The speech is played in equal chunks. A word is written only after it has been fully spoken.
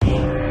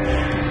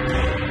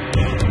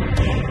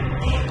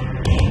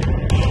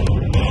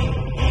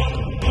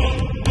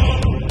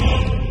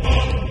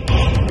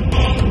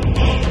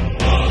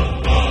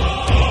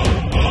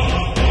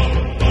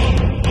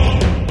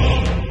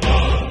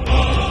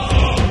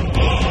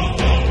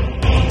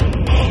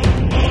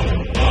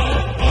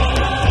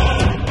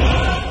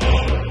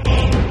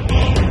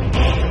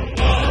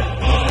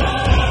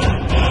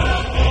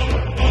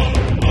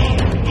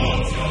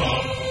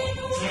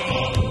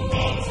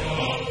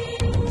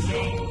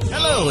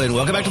Hello and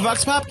welcome back to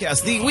Vox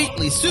Popcast, the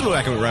weekly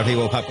pseudo-academic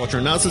roundtable pop culture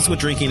analysis with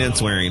drinking and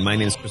swearing. My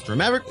name is Christopher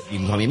Maverick. You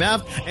can call me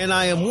Mav, and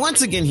I am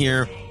once again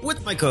here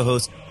with my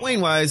co-host, Wayne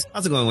Wise.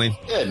 How's it going, Wayne?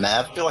 Good,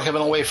 Mav. I feel like I've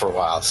been away for a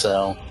while,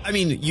 so... I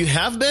mean, you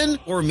have been,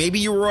 or maybe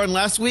you were on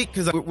last week,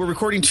 because we're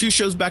recording two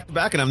shows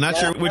back-to-back, and I'm not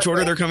sure which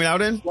order they're coming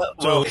out in.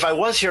 Well, if I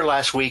was here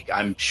last week,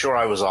 I'm sure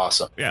I was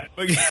awesome. Yeah.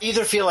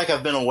 Either feel like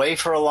I've been away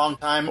for a long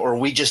time, or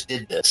we just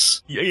did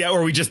this. Yeah,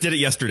 or we just did it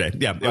yesterday.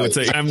 Yeah, I would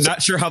say. I'm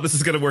not sure how this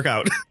is going to work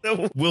out.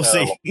 We'll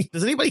see.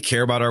 Does anybody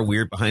care about our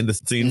weird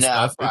behind-the-scenes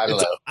stuff? I don't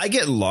know. I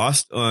get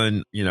lost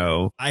on,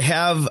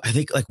 I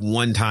think like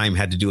one time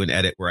had to do an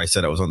edit where I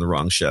said I was on the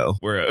wrong show,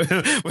 where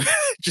I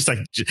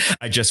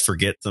just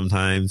forget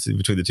sometimes in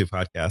between the two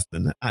podcasts,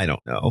 and I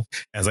don't know.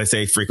 As I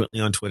say frequently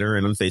on Twitter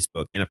and on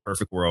Facebook, in a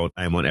perfect world,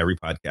 I am on every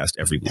podcast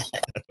every week.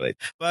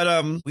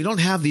 But we don't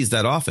have these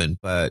that often,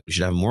 but we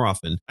should have them more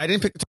often. I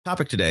didn't pick a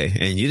topic today,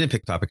 and you didn't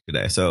pick a topic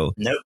today, so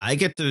nope. I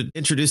get to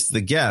introduce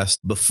the guest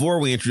before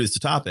we introduce the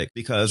topic,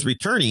 because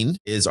returning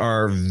is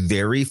our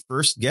very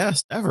first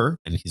guest ever,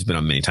 and he's been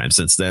on many times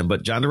since then,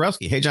 but John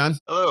Dorowski. Hey, John.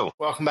 Hello.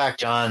 Welcome back,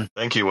 John.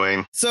 Thank you,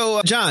 Wayne.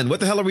 So, John, what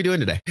the hell are we doing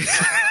today?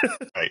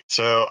 Right.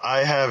 So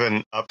I have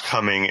an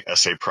upcoming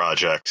essay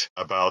project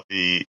about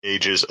the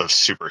ages of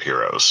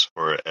superheroes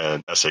for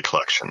an essay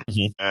collection.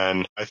 Mm-hmm.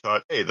 And I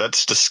thought, hey,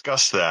 let's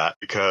discuss that,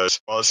 because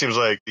while it seems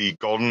like the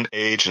Golden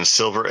Age and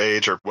Silver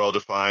Age are well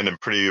defined and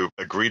pretty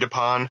agreed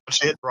upon,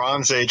 once you hit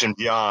Bronze Age and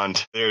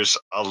beyond, there's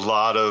a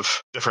lot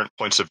of different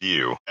points of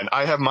view. And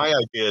I have my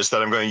ideas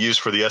that I'm going to use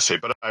for the essay,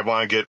 but I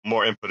want to get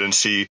more input and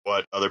see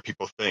what other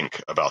people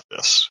think about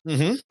this,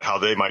 how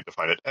they might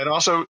define it. And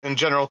also, in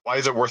general, why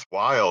is it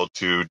worthwhile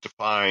to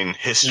define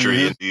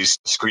history in these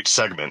discrete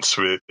segments?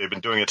 They've been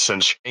doing it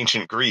since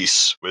ancient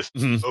Greece with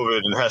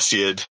Ovid and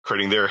Hesiod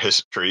creating their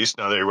histories.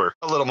 Now, they were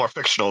a little more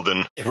fictional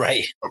than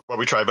what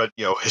we try, but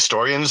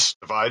historians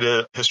divide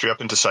history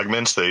up into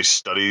segments. They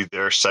study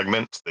their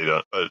segments. They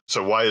don't.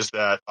 So why is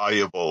that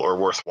valuable or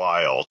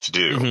worthwhile to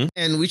do?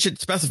 And we should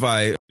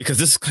specify, because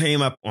this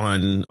came up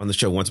on the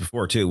show once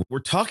before too. We're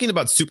talking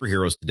about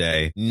superheroes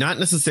today, not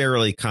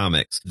necessarily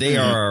comics. They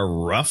are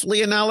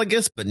roughly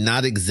analogous, but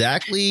not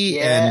exactly.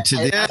 Yeah,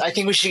 and I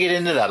think we should get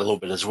into that a little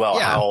bit as well.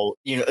 Yeah. How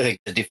the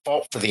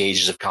default for the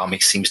ages of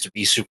comics seems to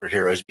be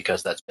superheroes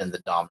because that's been the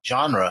dominant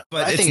genre.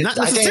 But I think not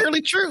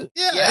necessarily true.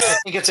 Yeah, I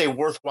think it's a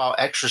worthwhile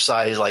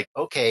exercise. Like,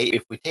 okay,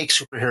 if we take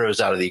superheroes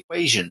out of the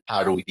equation,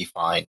 how do we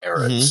define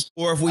eras?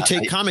 Or if we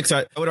take comics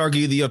out, I would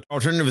argue the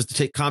alternative is to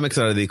take comics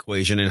out of the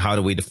equation, and how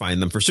do we define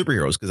them for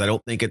superheroes? Because I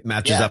don't think it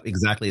matches up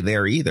exactly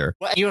there either.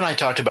 Well, you and I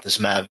talked about this,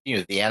 Mav.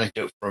 The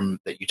anecdote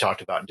that you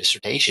talked about in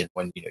dissertation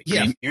when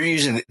you're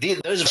using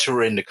those of us who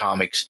are into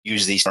comics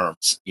use these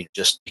terms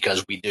just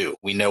because we do.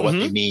 We know what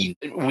they mean.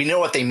 We know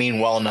what they mean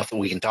well enough that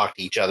we can talk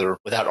to each other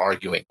without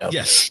arguing.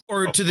 Yes,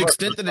 or to the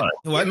extent that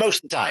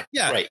most of the time.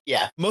 Yeah, right.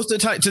 Yeah, most of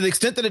the time, to the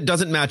extent that it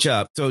doesn't match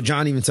up. So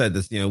John even said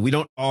this. We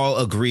don't all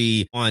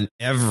agree on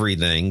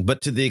everything,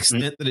 but to the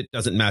extent that it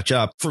doesn't match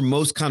up, for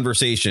most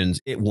conversations,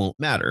 it won't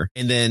matter.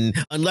 And then,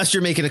 unless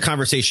you're making a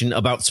conversation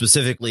about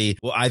specifically,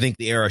 well, I think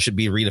the era should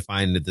be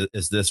redefined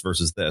as this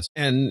versus this.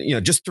 And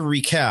just to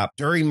recap,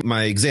 during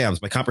my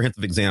exams, my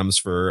comprehensive exams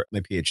for my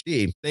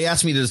PhD, they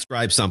asked me to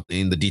describe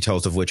something, the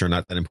details of which are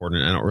not that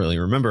important. I don't really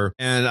remember.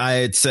 And I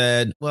had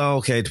said, well,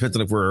 okay, it depends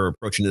on if we're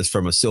approaching this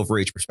from a Silver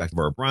Age perspective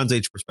or a Bronze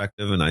Age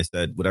perspective. And I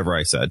said, whatever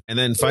I said. And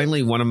then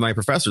finally, one of my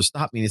professors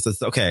stopped me and he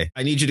says, okay,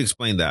 I need you to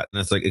explain that. And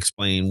I was like,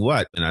 explain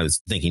what? And I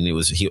was thinking it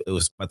was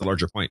about the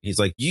larger point. He's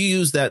like, you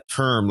use that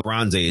term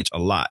Bronze Age a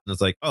lot. And I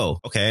was like, oh,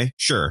 okay,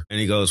 sure. And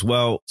he goes,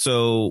 well,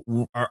 so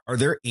are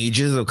there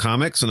ages of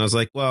comics? And I was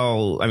like,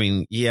 well, I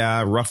mean,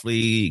 yeah,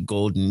 roughly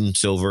golden,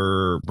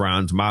 silver,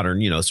 bronze,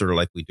 modern, sort of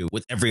like we do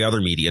with every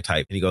other media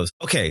type. And he goes,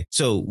 okay,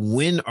 so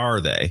when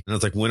are they? And I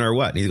was like, when are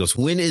what? And he goes,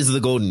 when is the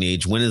golden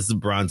age? When is the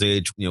Bronze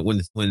Age?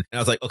 When? And I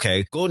was like,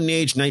 okay, golden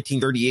age,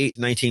 1938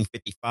 to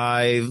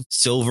 1955,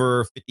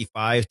 silver,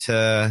 55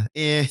 to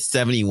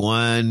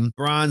 71,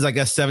 bronze, I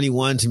guess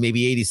 71 to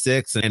maybe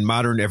 86, and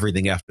modern,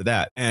 everything after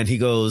that. And he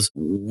goes,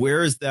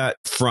 where is that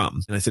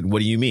from? And I said, what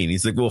do you mean?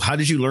 He's like, well, how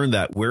did you learn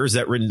that? Where is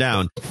that written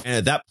down? And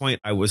at that point,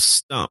 I was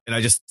stumped. And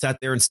I just sat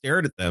there and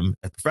stared at them,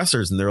 at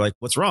professors, and they're like,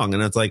 what's wrong?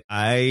 And I was like,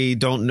 I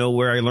don't know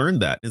where I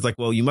learned that. And it's like,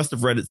 well, you must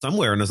have read it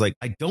somewhere. And I was like,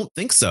 I don't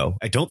think so.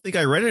 I don't think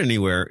I read it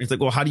anywhere. And it's like,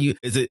 well,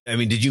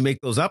 did you make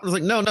those up? And I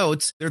was like, no,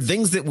 they're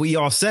things that we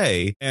all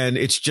say. And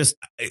it's just,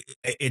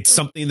 it's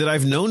something that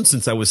I've known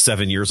since I was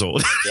 7 years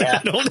old.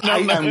 Yeah.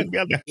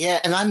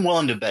 And I'm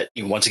willing to bet,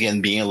 once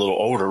again, being a little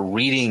older,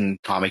 reading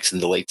comics in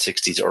the late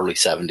 60s, early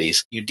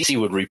 70s, DC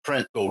would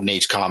reprint Golden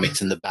Age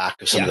comics in the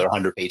back of some of their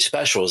 100-page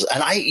specials.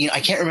 And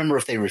I can't remember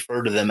if they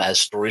refer to them as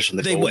stories from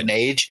the Golden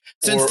Age.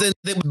 Since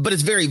then, but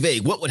it's very vague.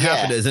 what would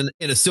happen is in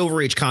a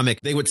Silver Age comic,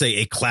 they would say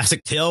a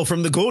classic tale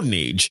from the Golden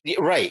Age.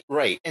 Right.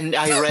 And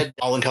I read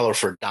All in Color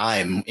for a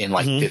Dime in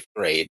like fifth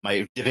grade,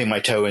 dipping my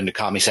toe into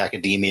comics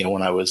academia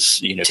when I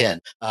was, 10.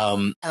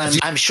 And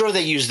I'm sure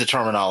they used the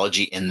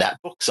terminology in that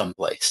book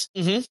someplace.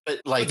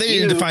 But like, they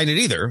didn't define it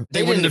either.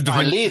 They wouldn't have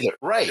defined it either.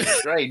 Right.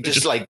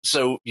 Just like,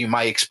 so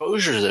my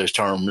exposure to those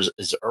terms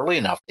is early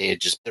enough.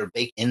 They're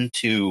baked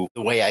into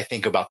the way I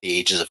think about the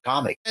ages of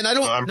comics. And I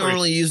don't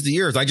normally use the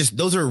years.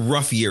 Those are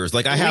rough years.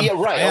 Like I have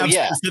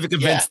specific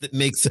events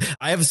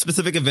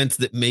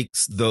that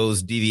makes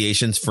those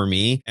deviations for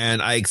me.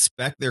 And I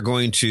expect they're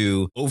going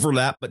to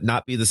overlap, but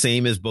not be the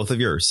same as both of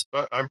yours.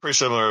 But I'm pretty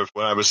similar.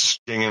 When I was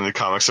getting into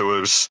comics, it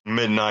was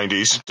mid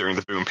 90s during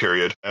the boom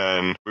period.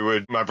 And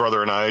my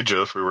brother and I,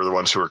 Jeff, we were the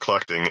ones who were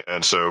collecting.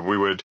 And so we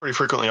would pretty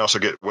frequently also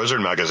get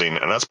Wizard magazine.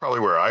 And that's probably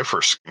where I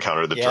first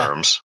encountered the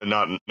terms and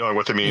not knowing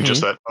what they mean.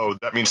 Just that,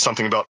 that means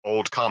something about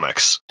old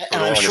comics.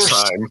 And I'm sure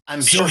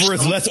Silver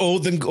is less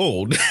old than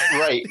gold.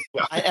 Right.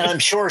 And I'm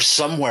sure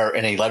somewhere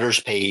in a letters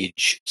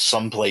page,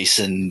 someplace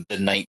in the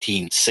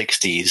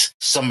 1960s,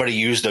 somebody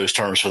used those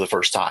terms for the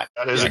first time.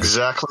 That is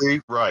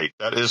exactly right.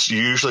 That is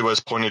usually what's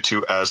pointed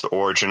to as the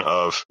origin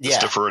of this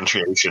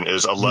differentiation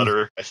is a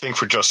letter, I think,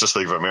 for Justice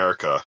League of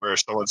America, where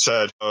someone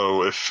said,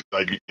 if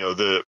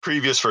the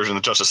previous version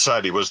of the Justice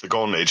Society was the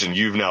Golden Age and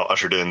you've now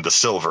ushered in the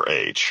Silver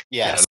Age.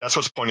 Yes. And that's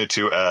what's pointed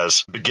to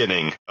as the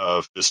beginning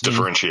of this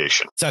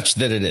differentiation. Such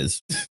that it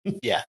is.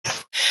 Yeah.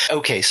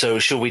 Okay, so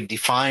should we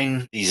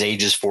define these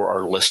ages for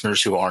our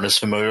listeners who aren't as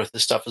familiar with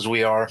this stuff as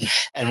we are?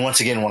 And once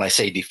again, when I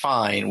say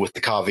define, with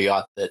the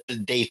caveat that the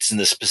dates and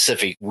the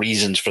specific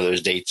reasons for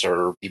those dates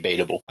are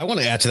debatable. I want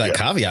to add to that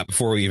caveat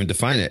before we even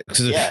define it.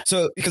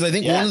 So because I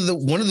think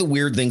one of the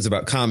weird things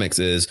about comics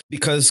is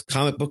because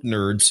comic book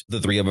nerds, the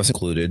three of us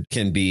included,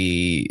 can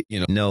be,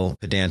 no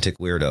pedantic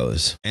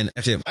weirdos. And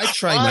actually, I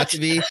try not to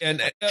be.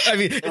 And I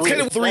mean, it's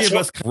kind of three of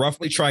us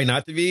roughly try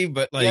not to be,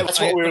 but like that's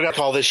what we were going to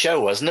call this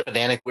show, wasn't it?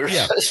 Pedantic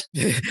weirdos.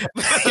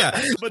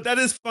 Yeah, but that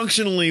is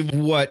functionally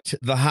what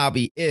the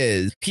hobby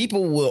is.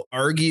 People will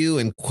argue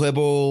and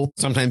quibble,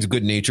 sometimes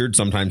good-natured,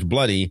 sometimes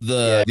bloody,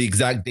 the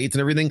exact dates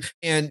and everything.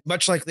 And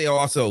much like they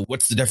also,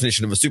 what's the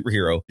definition of a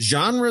superhero?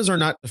 Genres are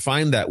not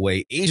defined that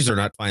way. Ages are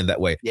not defined that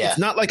way. Yeah. It's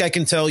not like I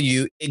can tell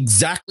you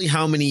exactly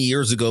how many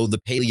years ago the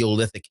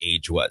Paleolithic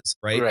age was,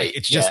 right?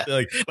 It's just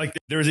like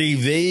there's a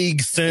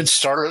vague sense.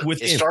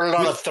 It started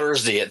on a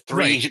Thursday at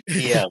 3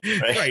 p.m.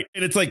 Right.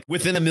 And it's like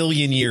within a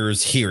million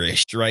years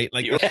here-ish, right?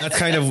 Like that's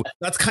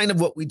kind of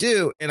what we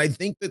do. And I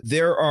think that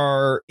there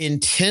are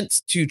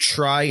intents to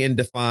try and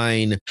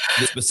define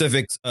the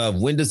specifics of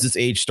when does this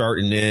age start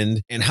and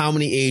end, and how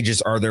many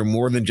ages are there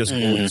more than just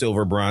gold,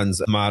 silver,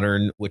 bronze,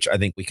 modern, which I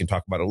think we can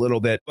talk about a little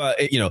bit. But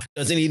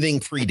does anything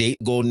predate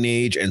Golden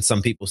Age? And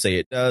some people say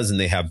it does, and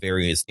they have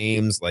various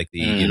names like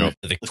the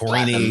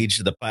Victorian Age,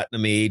 the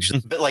Platinum Age.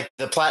 But like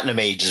the Platinum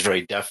Age is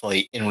very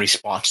definitely in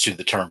response to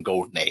the term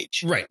Golden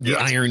Age, right? The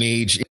Iron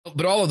Age.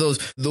 But all of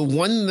those, the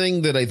one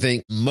thing that I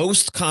think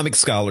most comic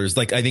scholars,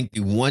 like I think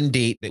the one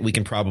date that we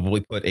can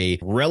probably put a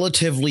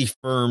relatively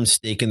firm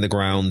stake in the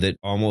ground that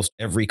almost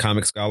every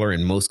comic scholar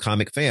and most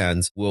comic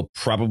fans will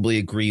probably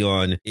agree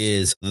on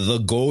is the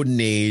Golden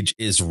Age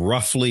is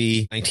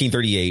roughly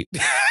 1938.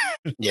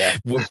 Yeah.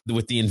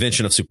 with the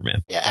invention of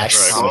Superman. Yeah, Action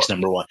Comics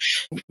 #1.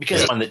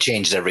 Because one that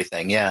changed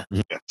everything, yeah.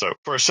 So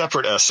for a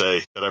separate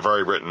essay that I've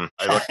already written,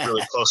 I looked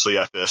really closely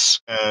at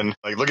this. And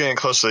like looking at it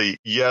closely,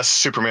 yes,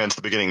 Superman's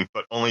the beginning,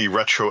 but only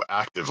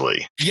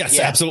retroactively. Yes,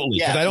 absolutely.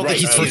 Because I don't think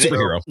he's the first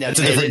superhero. That's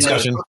a different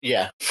discussion.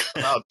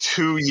 About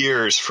 2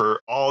 years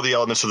for all the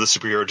elements of the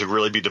superhero to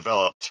really be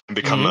developed and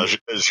become a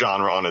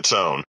genre on its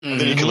own. And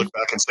then you can look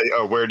back and say,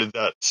 where did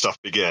that stuff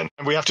begin?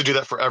 And we have to do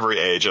that for every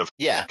age of,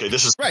 okay,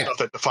 this is stuff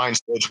that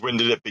defines the age. When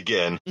did it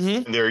begin?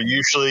 And there are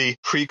usually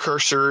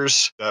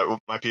precursors that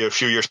might be a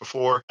few years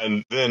before.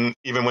 And then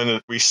even when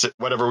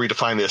whatever we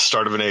define the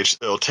start of an age,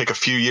 it'll take a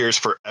few years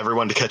for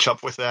everyone to catch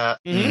up with that.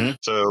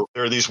 So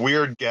there are these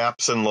weird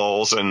gaps and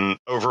lulls and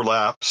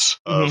overlaps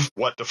of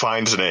what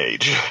defines an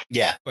age.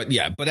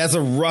 But as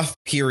a rough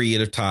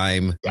period of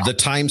time, the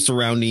time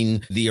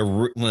surrounding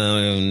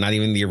not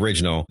even the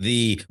original,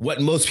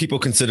 what most people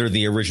consider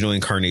the original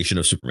incarnation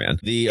of Superman,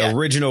 the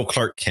original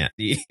Clark Kent,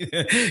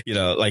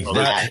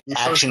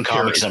 Action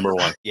Comics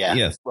 #1. Yeah.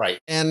 Yes. Right.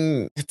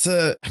 And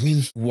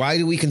why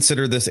do we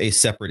consider this a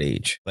separate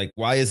age? Like,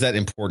 why is that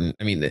important?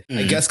 I mean,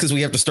 I guess because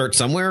we have to start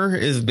somewhere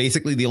is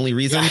basically the only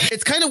reason.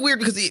 It's kind of weird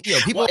because,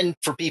 people. And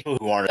for people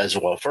who aren't as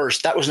well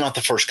versed, that was not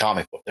the first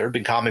comic book. There had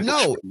been comic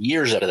books for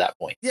years up to that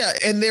point. Yeah.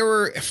 And there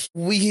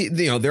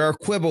are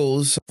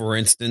quibbles, for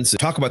instance,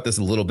 talk about this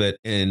a little bit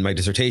in my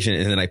dissertation,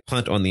 and then I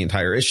punt on the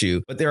entire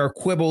issue. But there are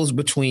quibbles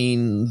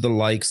between the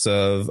likes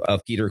of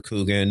Peter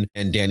Coogan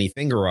and Danny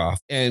Fingeroth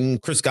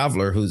and Chris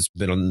Gavler, who's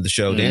been on the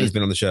show, Danny's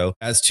been on the show,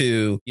 as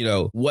to,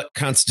 what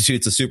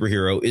constitutes a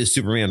superhero. Is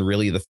Superman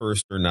really the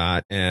first or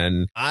not?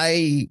 And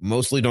I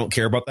mostly don't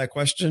care about that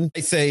question.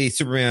 I say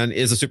Superman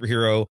is a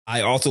superhero.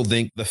 I also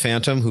think the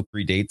Phantom, who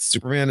predates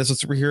Superman, is a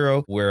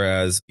superhero,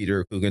 whereas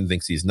Peter Coogan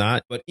thinks he's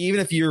not. But even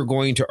if you're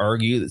going to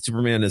argue that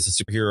Superman is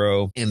a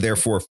superhero and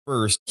therefore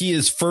first, he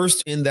is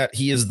first in that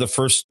he is the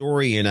first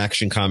story in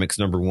Action Comics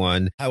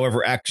 #1.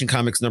 However, Action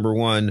Comics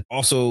 #1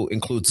 also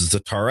includes a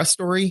Zatara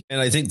story.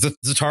 And I think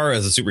Zatara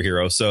is a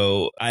superhero.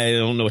 So I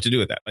don't know what to do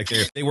with that. Like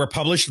they were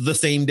published the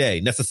same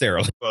day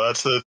necessarily. Well,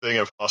 that's the thing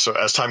of also,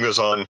 as time goes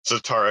on,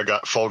 Zatara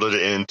got folded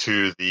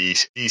into the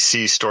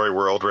DC story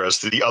world, whereas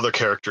the other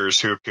characters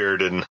who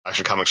appeared in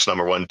Action Comics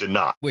 #1 did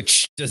not.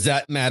 Which, does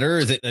that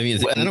matter?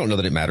 I don't know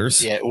that it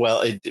matters. Yeah,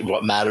 well,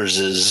 what matters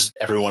is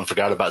everyone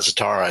forgot about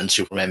Zatara and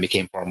Superman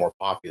became far more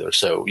popular.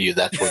 So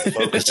that's where the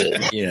focus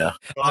is, Well,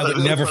 I would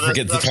never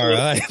forget Zatara.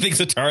 I think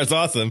Zatara is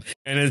awesome.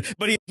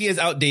 But he is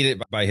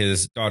outdated by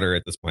his daughter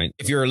at this point.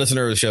 If you're a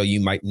listener of the show,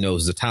 you might know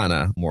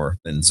Zatanna more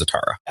than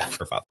Zatara.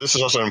 This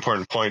is also an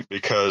important point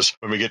because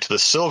when we get to the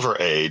Silver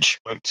Age,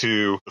 went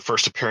to the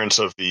first appearance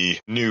of the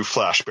new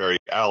Flash, Barry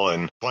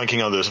Allen,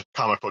 blanking on the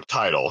comic book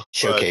title.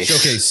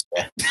 Showcase.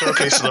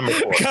 Showcase number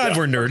 4. God,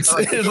 we're nerds.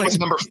 It was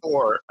number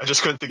 4. I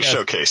just couldn't think of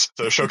Showcase.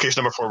 So Showcase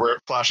number 4, where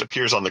Flash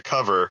appears on the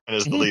cover and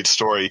is the lead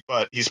story,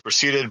 but he's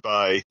preceded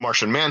by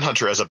Martian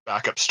Manhunter as a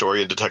backup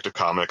story in Detective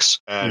Comics,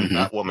 and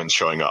Batwoman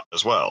showing up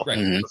as well. Right.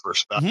 The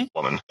first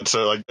Batwoman. And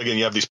so, again,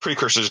 you have these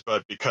precursors,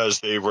 but because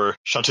they were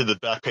shunted to the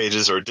back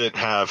pages or didn't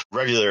have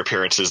regular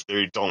appearances,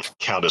 they don't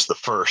count as the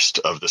first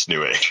of this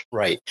new age.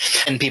 Right.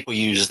 And people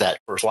use that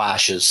for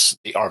Flash as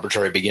the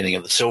arbitrary beginning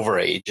of the Silver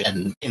Age.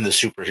 And in the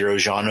superhero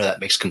genre, that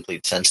makes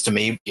complete sense to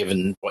me,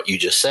 given what you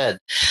just said.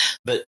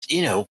 But,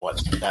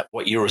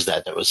 what year was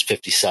that? That was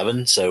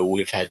 57. So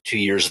we've had 2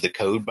 years of the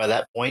code by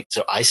that point.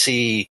 So I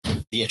see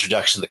the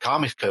introduction of the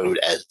Comics Code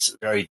as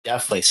very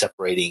definitely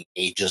separating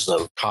ages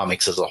of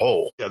comics as a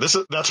whole. Yeah,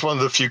 that's one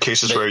of the few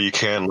cases where you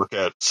can look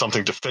at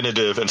something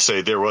definitive and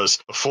say there was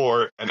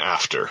before and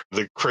after.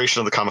 The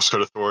creation of the Comics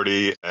Code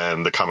Authority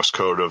and the Comics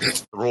Code of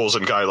the rules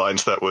and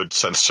guidelines that would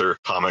censor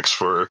comics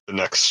for the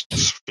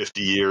next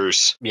 50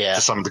 years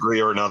to some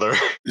degree or another.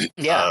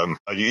 Yeah.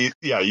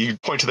 You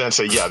point to that and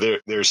say,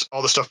 there's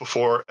all the stuff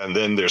before and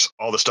then there's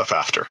all the stuff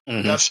after.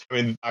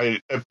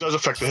 It does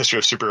affect the history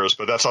of superheroes,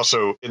 but that's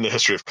also in the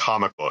history of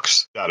comic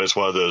books. That is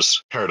one of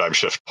those paradigm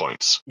shift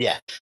points. Yeah.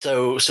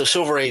 So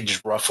Silver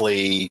Age,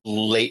 roughly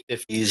late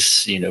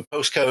 50s,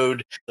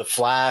 postcode, the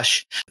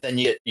Flash. Then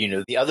you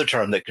get, the other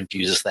term that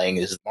confuses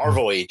things is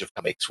Marvel Age of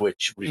Comics,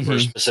 which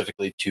refers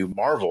specifically to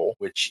Marvel,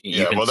 which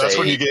that's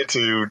when you get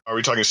to, are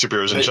we talking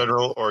superheroes in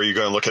general, or are you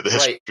going to look at the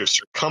history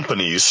of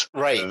companies?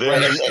 Right.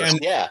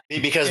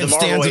 Because the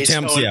Marvel Age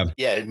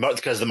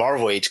because the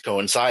Marvel Age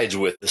coincides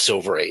with the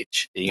Silver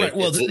Age. Right.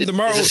 Well, the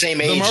Marvel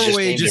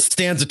Age is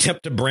Stan's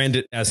attempt to brand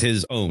it as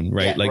his own,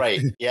 right?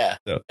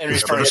 And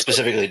referring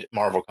specifically to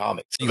Marvel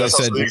Comics. You guys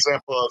said the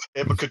example of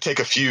it could take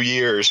a few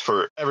years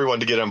for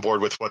everyone to get on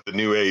board with what the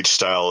new age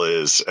style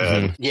is,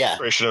 and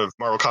creation of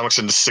Marvel Comics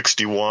in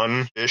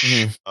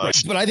 61-ish.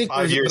 But I think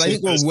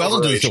we're well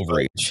into the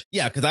Silver Age.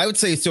 Yeah, because I would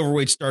say Silver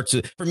Age starts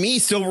for me.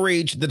 Silver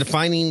Age, the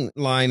defining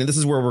line, and this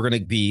is where we're going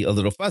to be a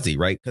little fuzzy,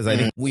 right? Because I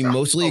think we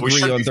mostly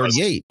agree on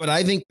 38, but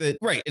I think that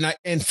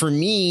and for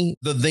me,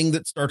 the thing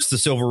that starts the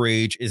Silver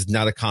Age is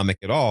not a comic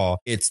at all.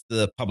 It's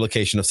the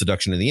publication of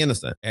Seduction of the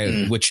Innocent,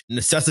 and which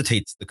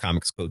necessitates the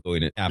Comics Code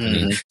going and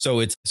happening.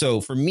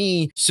 So for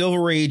me,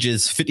 Silver Age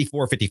is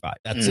 54, 55.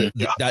 That's it.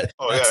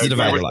 That's the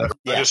divided line.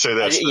 I just say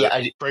that's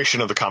the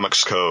creation of the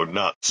Comics Code,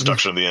 not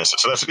Seduction of the Innocent.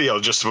 So that's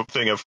just a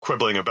thing of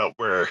quibbling about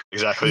where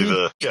exactly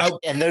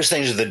and those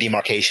things are the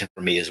demarcation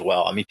for me as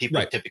well. I mean,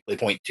 people typically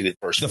point to the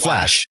first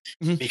Flash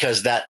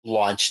because that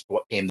launched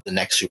what came the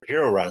next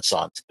superhero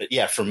renaissance. But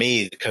for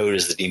me, the code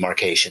is the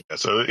demarcation. Yeah,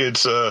 so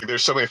it's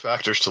there's so many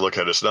factors to look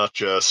at. It's not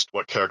just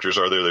what characters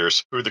are there.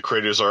 There's who the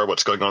creators are,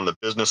 what's going on the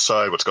business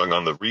side, what's going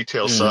on the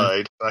retail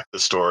side, back the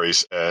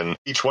stories, and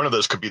each one of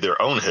those could be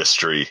their own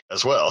history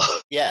as well.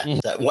 Yeah.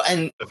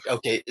 And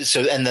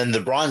then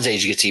the Bronze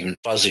Age gets even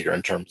fuzzier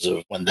in terms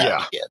of when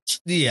that begins.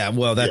 Yeah.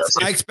 Well,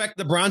 I expect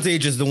the Bronze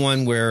Age is the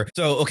one where.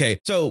 So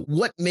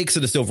what makes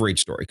it a Silver Age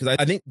story? Because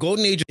I think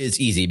Golden Age is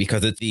easy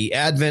because it's the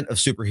advent of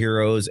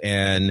superheroes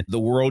and the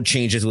world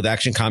changes with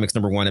Action Comics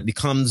 #1. It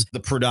becomes the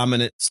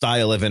predominant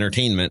style of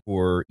entertainment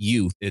for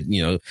youth.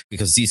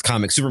 Because these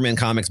comics, Superman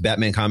comics,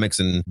 Batman comics,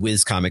 and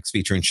Wiz comics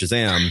featuring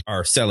Shazam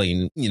are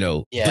selling,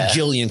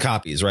 bajillion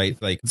copies, right?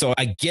 So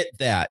I get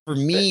that. For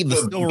me, the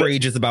Silver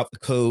Age is about the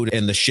code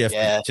and the shift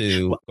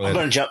to. I'm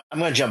going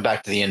to jump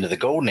back to the end of the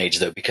Golden Age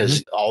though,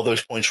 because all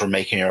those points we're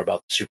making are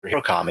about the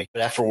superhero comic.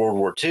 But after World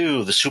War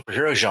II, the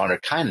superhero genre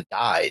kind of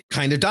died.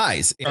 Kind of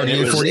dies. It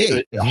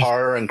was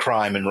horror and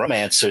crime and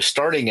romance. So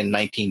starting in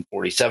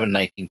 1947,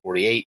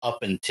 1948, up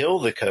until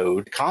the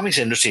code, the comics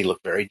industry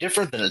looked very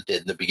different than it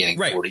did in the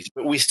beginning of the 40s.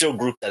 But we still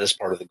group that as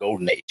part of the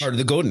Golden Age. Part of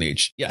the Golden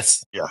Age,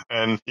 yes. Yeah,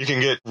 and you can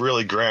get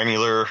really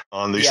granular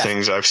on these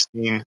things. I've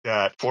seen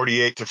that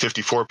 48 to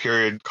 54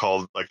 period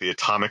called like the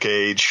comic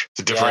age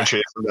to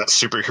differentiate from that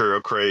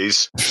superhero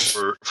craze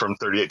from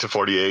 38 to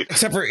 48.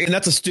 Except for, and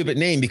that's a stupid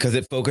name because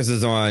it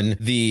focuses on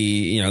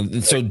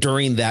so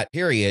during that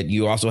period,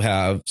 you also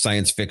have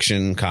science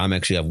fiction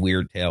comics, you have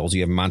weird tales,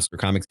 you have monster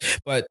comics,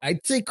 but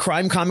I'd say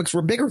crime comics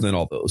were bigger than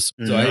all those.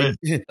 So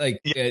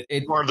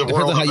it more of the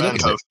world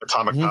event of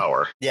atomic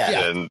power.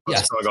 And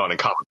what's going on in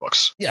comic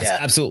books. Yes,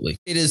 absolutely.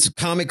 It is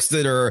comics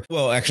that are,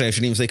 well, actually, I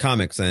shouldn't even say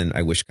comics, and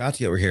I wish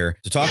Katya were here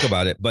to talk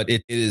about it, but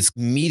it is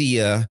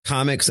media,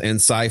 comics, and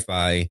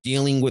sci-fi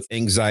dealing with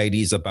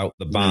anxieties about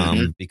the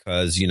bomb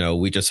because,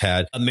 we just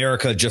had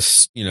America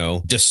just,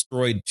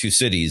 destroyed 2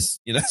 cities,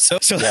 so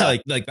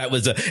like that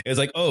was it was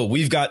like, oh,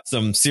 we've got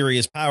some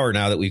serious power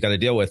now that we've got to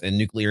deal with. And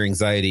nuclear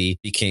anxiety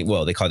became,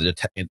 well, they called it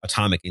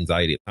atomic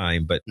anxiety at the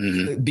time, but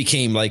it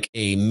became like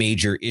a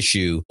major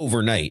issue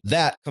overnight.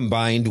 That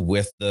combined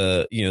with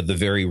the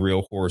very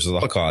real horrors of the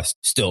Holocaust,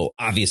 still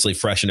obviously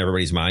fresh in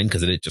everybody's mind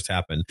because it just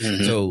happened.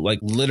 So like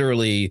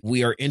literally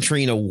we are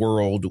entering a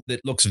world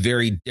that looks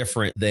very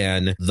different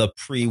than the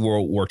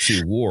pre-World War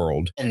II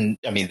world. And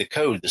I mean, the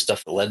code, the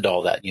stuff that led to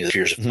all that, the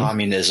fears of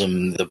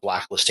communism, the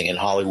blacklisting in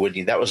Hollywood,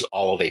 that was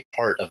all of a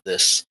part of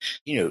this,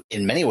 in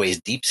many ways,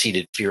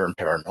 deep-seated fear and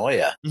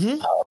paranoia.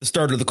 The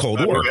start of the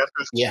Cold War.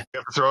 You have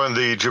to throw in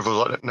the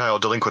juvenile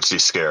delinquency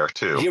scare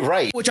too. You're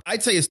right. Which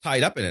I'd say is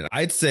tied up in it.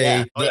 I'd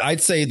say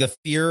the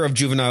fear of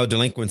juvenile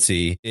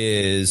delinquency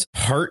is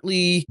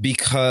partly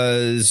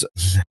because,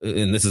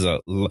 and this is a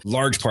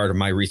large part of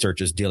my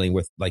research is dealing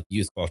with like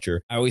youth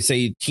culture. I always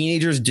say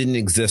teenagers didn't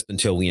exist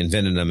until we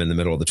invented them in the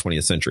middle of the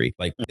 20th century.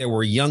 Like they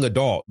were young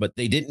adult, but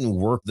they didn't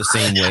work the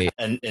same way.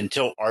 And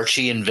until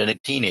Archie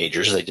invented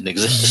teenagers, they didn't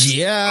exist.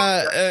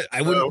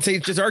 I wouldn't say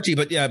it's just Archie,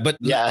 but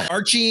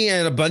Archie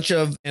and a bunch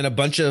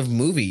of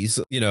movies,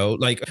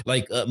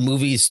 like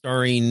movies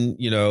starring,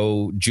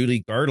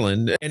 Judy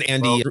Garland and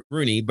Andy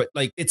Rooney. But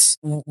like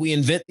we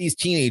invent these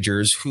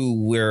teenagers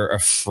who we're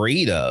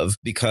afraid of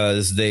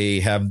because they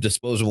have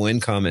disposable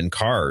income and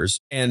cars,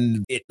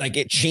 and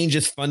it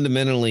changes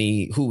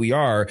fundamentally who we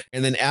are.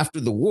 And then after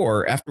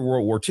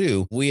World War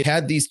II, we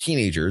had these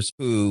teenagers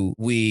who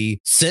we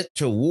sent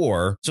to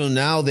war, so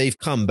now they've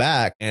come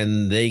back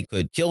and they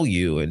could kill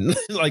you, and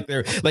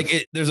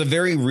there's a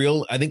very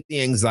real, I think,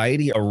 the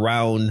anxiety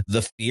around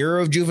the fear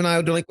of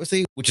juvenile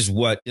delinquency, which is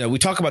what we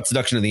talk about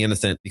Seduction of the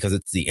Innocent because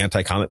it's the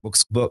anti-comic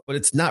books book, but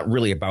it's not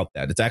really about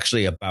that. It's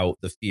actually about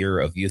the fear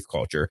of youth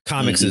culture.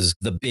 Comics is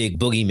the big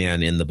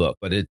boogeyman in the book,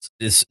 but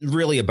it's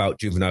really about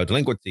juvenile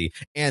delinquency,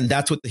 and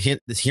that's what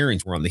the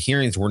hearings were on. The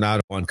hearings were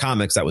not on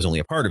comics; that was only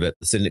a part of it.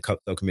 The Senate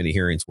subcommittee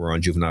hearings were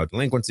on juvenile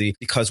delinquency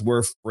because we're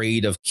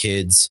afraid of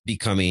kids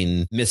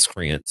becoming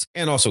miscreants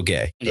and also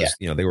gay.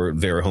 They were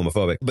very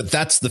homophobic, but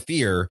that's the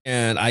fear.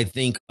 And I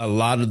think a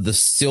lot of the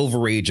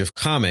Silver Age of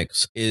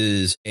comics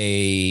is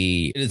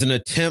an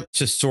attempt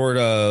to sort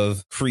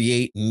of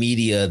create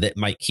media that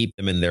might keep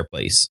them in their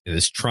place. It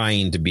is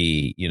trying to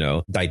be,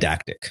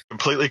 didactic.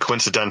 Completely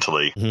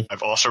coincidentally,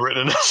 I've also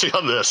written an essay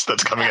on this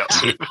that's coming out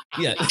soon.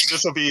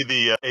 This will be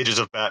the Ages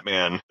of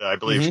Batman. I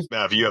believe,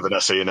 Mav, you have an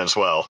essay in as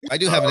well. I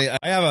do have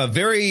I have a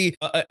very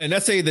an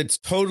essay that's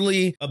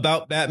totally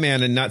about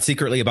Batman and not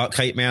secretly about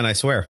Kite Man, I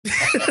swear.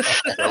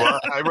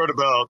 I wrote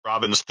about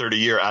Robin's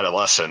 30-year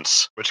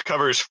adolescence, which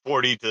covers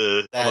 40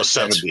 to almost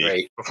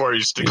 70 before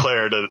he's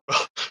declared.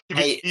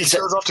 He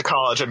goes off to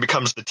college and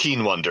becomes the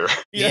teen wonder.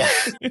 Yeah.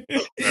 He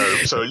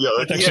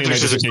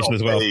enters his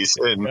phase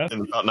in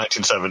about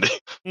 1970.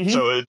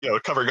 So,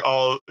 covering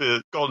all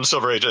Golden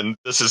Silver Age, and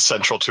this is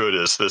central to it,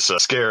 is this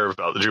scare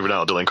about the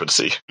juvenile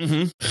delinquency.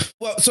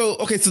 Well, so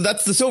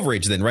that's the Silver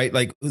Age then, right?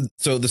 Like,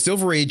 so the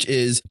Silver Age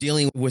is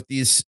dealing with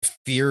these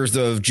fears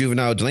of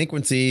juvenile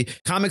delinquency.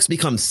 Comics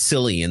become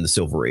silly in the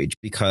Silver Age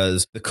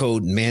because the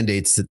code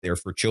mandates that they're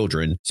for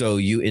children. So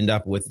you end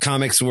up with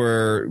comics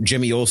where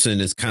Jimmy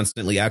Olsen is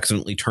constantly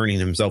accidentally turning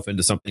himself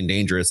into something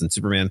dangerous, and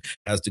Superman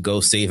has to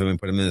go save him and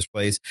put him in his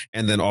place.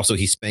 And then also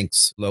he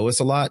spanks Lois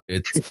a lot.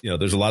 It's,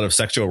 there's a lot of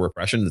sexual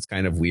repression that's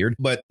kind of weird.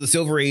 But the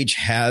Silver Age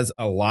has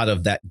a lot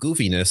of that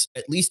goofiness,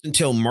 at least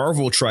until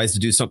Marvel tries to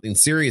do something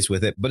serious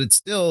with it. But it's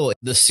still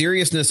the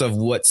seriousness of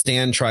what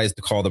Stan tries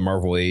to call the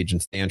Marvel Age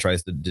and Stan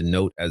tries to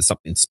denote as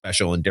something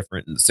special and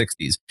different in the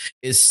 60s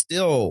is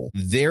still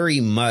very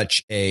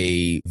much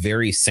a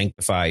very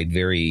sanctified,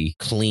 very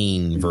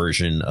clean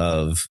version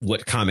of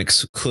what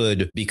comics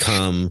could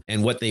become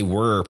and what they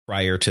were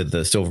prior to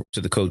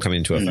the code coming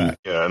into effect.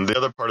 Yeah, and the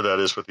other part of that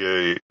is with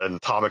the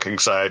atomic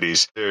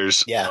anxieties.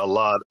 There's a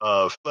lot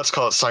of, let's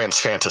call it science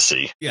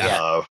fantasy,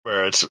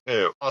 where it's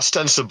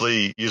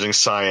ostensibly using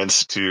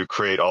science to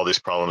create all these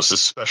problems,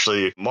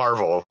 especially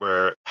Marvel,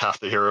 where half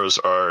the heroes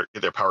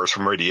get their powers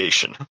from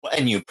radiation.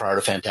 And prior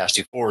to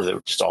Fantastic Four, there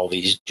were just all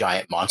these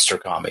giant monster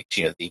comics.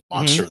 The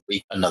monster of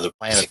Another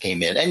Planet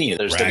came in, and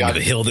there's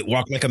the hill that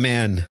walked like a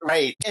man,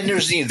 right? And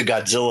there's the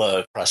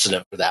Godzilla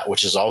precedent for that,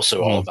 which is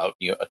also all about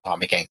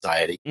atomic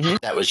anxiety.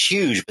 That was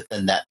huge, but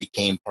then that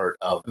became part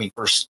of.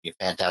 First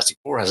Fantastic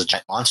Four has a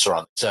giant monster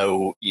on it,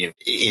 so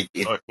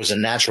it was a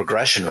natural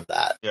progression of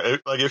that. Yeah,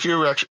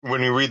 if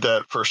when you read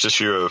that first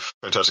issue of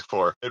Fantastic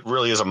Four, it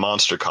really is a monster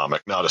monster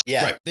comic, not a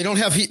Right. They don't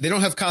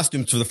have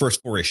costumes for the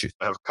first 4 issues.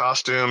 They have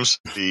costumes.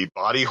 The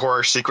body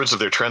horror sequence of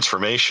their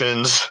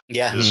transformations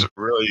is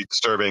really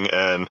disturbing.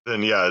 And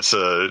then it's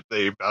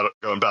they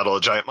go and battle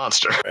a giant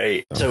monster.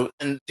 Right. So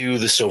and through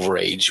the Silver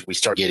Age, we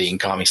start getting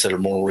comics that are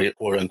more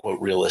quote unquote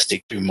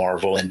realistic through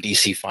Marvel, and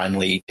DC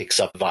finally picks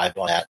up the vibe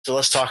on that. So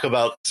let's talk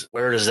about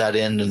where does that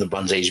end and the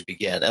Bronze Age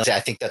begin? And I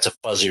think that's a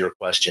fuzzier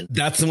question.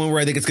 That's the one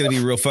where I think it's going to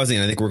be real fuzzy,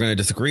 and I think we're going to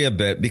disagree a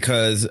bit,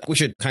 because we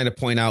should kind of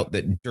point out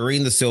that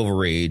during the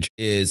Silver Age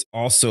is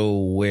also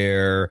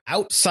where,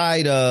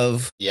 outside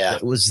of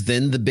it was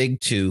then the big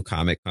 2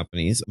 comic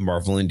companies,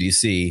 Marvel and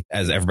DC,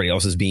 as everybody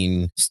else is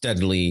being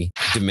steadily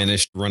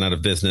diminished, run out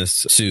of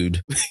business,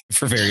 sued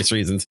for various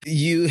reasons.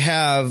 You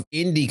have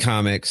indie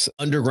comics,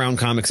 underground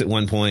comics at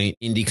one point,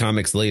 indie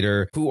comics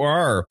later, who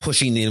are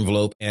pushing the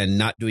envelope and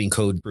not doing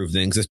code-proof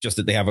things. It's just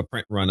that they have a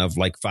print run of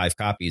like 5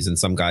 copies, and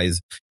some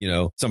guys,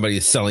 somebody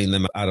is selling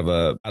them out of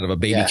a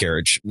baby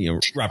carriage.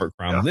 Robert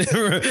Crumb.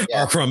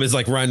 R. Crumb is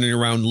like running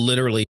around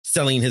literally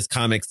selling his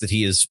comics that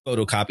he has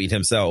photocopied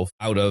himself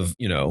out of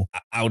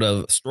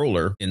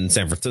stroller in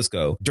San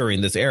Francisco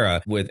during this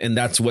era and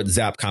that's what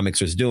Zap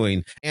Comics was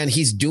doing. And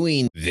he's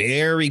doing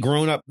very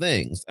grown up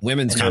things.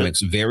 Women's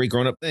comics, very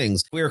grown up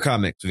things. Queer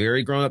comics,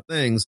 very grown up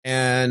things.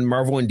 And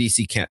Marvel and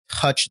DC can't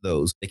touch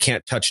those. They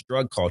can't touch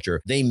drug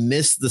culture. They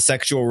miss the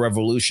sexual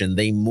revolution.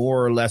 They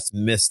more or less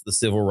miss the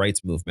civil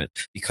rights movement,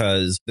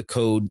 because the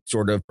code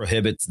sort of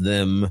prohibits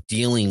them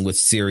dealing with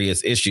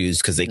serious issues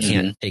because they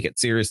can't take it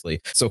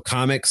seriously. So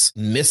comics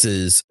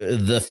misses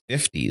the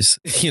 50s,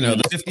 the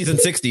 50s and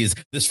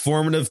 60s. This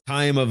formative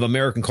time of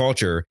American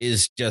culture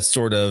is just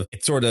sort of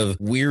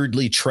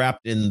weirdly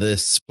trapped in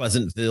this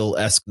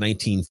Pleasantville-esque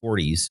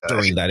 1940s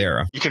during that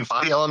era. You can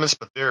find the elements,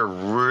 but they're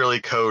really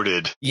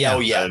coded. Yeah.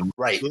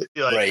 Right.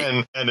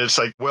 And it's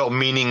like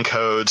well-meaning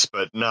codes,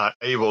 but not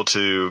able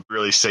to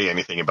really say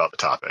anything about the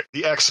topic.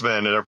 The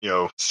X-Men,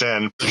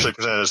 Stan usually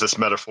presented as this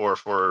metaphor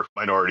for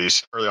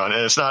minorities early on,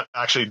 and it's not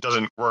actually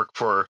doesn't work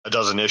for a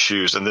dozen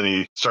issues, and then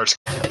he starts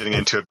getting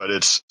into it, but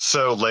it's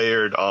so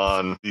layered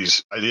on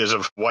these ideas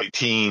of white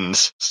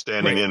teens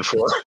standing in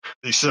for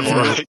these civil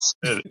rights.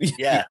 And,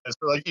 and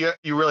so like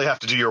you really have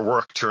to do your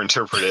work to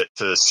interpret it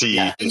to see.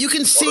 And you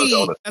can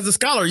see, as a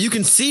scholar, you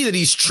can see that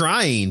he's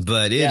trying,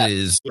 but it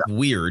is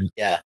weird.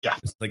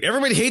 Like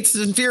everybody hates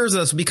and fears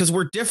us because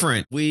we're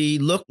different. We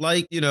look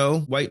like,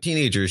 white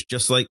teenagers,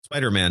 just like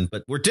Spider-Man,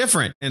 but we're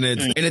different. And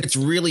it's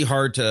really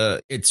hard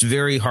to, it's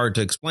very hard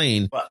to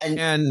explain. Well,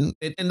 and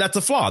that's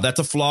a flaw. That's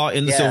a flaw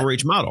in the Silver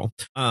Age model.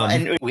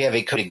 And we have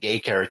a coded gay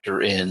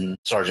character in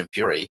Sergeant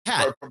Fury.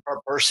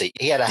 Percy.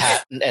 He had a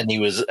hat and he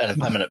was an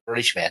effeminate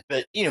British man.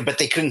 But, but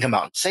they couldn't come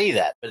out and say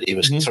that. But it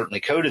was certainly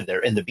coded there.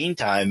 In the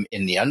meantime,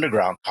 in the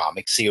underground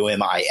comics,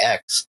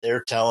 COMIX,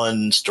 they're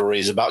telling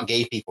stories about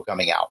gay people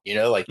coming out.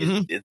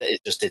 It's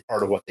just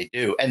part of what they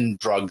do. And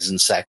drugs and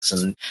sex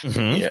and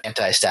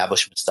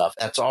anti-establishment stuff.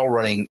 That's all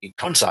running,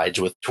 coincides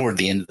with toward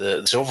the end of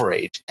the Silver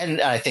Age. And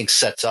I think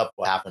sets up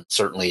what happened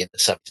certainly in the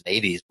 70s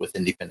and 80s with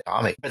independent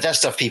comics. But that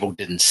stuff people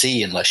didn't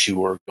see unless you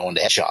were going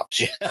to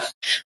shops.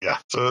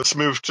 So let's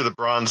move to the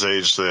Bronze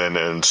Age then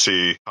and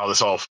see how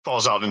this all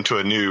falls out into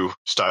a new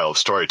style of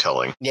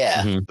storytelling.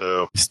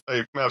 So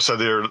like Matt said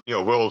there,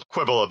 we'll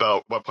quibble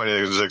about what point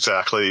is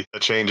exactly the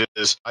change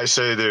is. I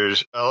say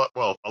there's a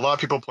lot of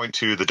people point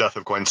to the death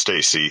of Gwen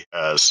Stacy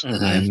as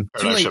paradigm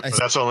shift, but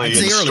that's only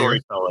in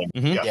storytelling.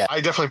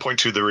 I definitely point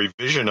to the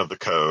revision of the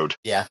code,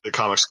 the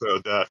comics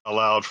code that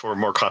allowed for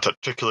more content,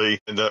 particularly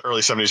in the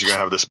early 70s. You're going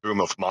to have this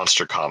boom of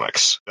monster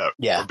comics that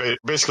were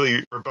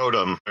basically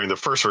verboten during the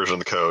first version of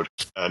the code.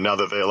 And now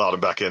that they allowed them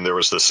back in, there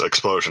was this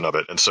explosion of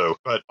it. And so,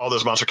 but all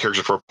those monster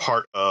characters were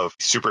part of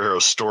the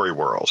superhero story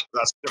world.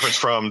 That's the difference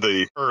from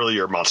the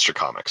earlier monster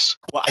comics.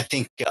 Well, I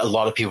think a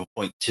lot of people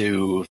point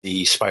to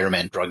the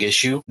Spider-Man drug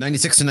issue.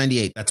 96 to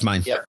 98. That's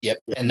mine. Yep.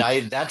 And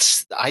I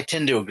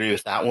tend to agree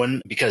with that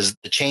one because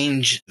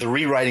the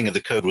rewriting of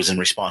the code was in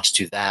response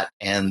to that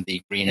and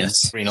the Green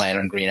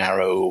Lantern, Green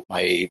Arrow,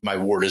 my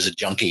ward is a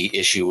junkie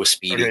issue with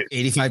Speed. Okay.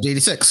 85 to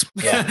 86.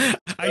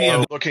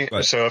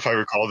 So if I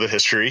recall the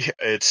history,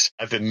 it's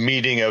at the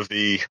meeting of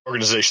the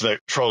organization that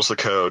controls the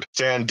code.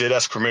 Stan did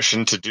ask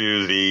permission to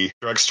do the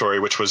drug story,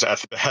 which was at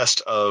the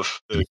behest of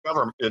the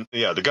government.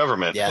 The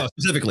government. Well,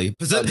 specifically,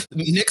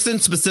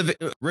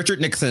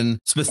 Richard Nixon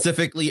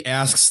specifically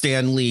asked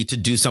Stan Lee to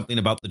do something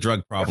about the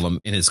drug problem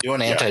in his. Do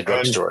an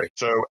anti-drug story.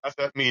 So at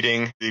that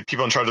meeting, the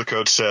people in charge of the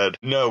code said,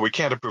 "No, we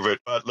can't approve it,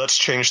 but let's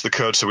change the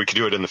code so we can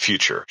do it in the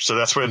future." So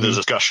that's where the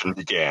discussion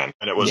began,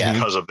 and it was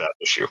because of that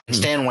issue.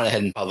 Stan went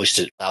ahead and published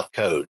it without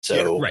code.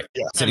 So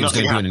said he was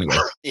going to do it anyway.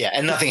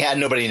 And nothing had.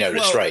 Nobody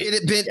noticed. Right.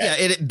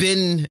 It had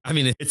been. I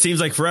mean, it seems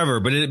like forever,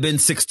 but it had been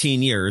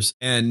 16 years,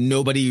 and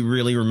nobody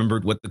really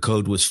remembered what the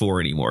code was for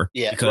anymore.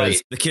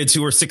 Because the kids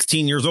who are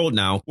 16 years old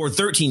now, or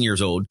 13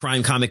 years old,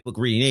 prime comic book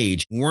reading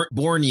age, weren't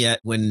born yet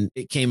when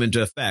it came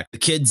into effect. The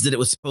kids that it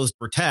was supposed to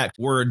protect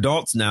were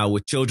adults now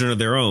with children of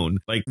their own.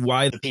 Like,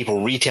 why? The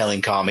people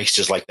retailing comics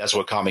just like that's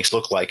what comics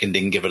look like and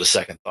didn't give it a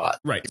second thought.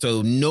 Right.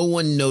 So no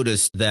one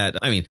noticed that.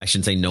 I mean, I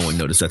shouldn't say no one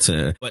noticed. what's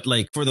in it. But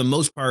like for the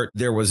most part,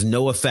 there was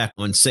no effect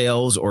on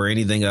sales or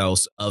anything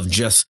else of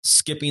just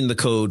skipping the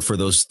code for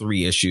those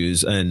 3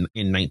 issues in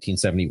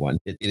 1971.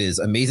 It is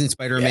Amazing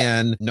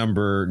Spider-Man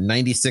number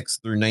 96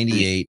 through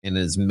 98 and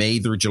is May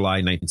through July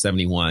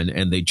 1971.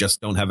 And they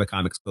just don't have a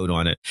comics code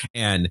on it.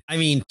 And I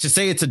mean, to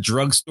say it's a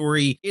drug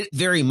story, it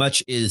very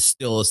much is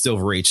still a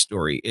Silver Age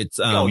story. It's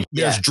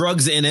there's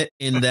drugs in it,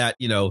 in that,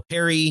 you know,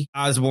 Harry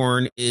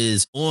Osborn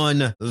is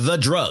on the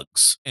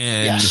drugs,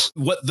 and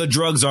what the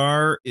drugs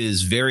are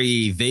is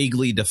very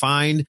vaguely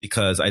defined,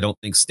 because I don't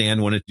think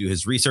Stan wanted to do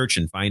his research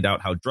and find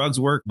out how drugs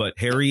work. But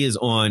Harry is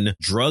on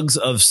drugs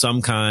of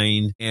some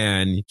kind,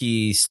 and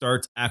he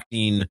starts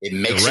acting it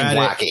makes erratic.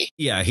 him wacky.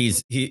 Yeah,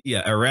 he's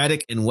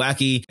erratic and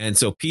wacky. And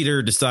so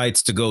Peter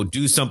decides to go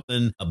do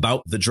something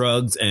about the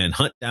drugs and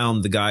hunt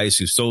down the guys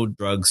who sold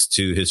drugs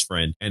to his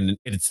friend. And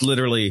it's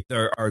literally,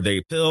 are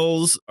they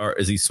pills, or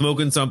is he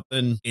smoking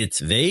something? It's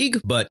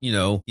vague, but you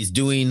know, he's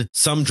doing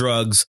some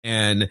drugs,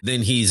 and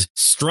then he's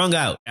strung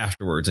out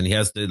afterwards, and he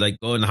has to like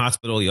go in the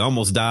hospital. He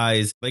almost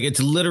dies. Like,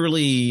 it's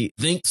literally,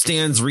 I think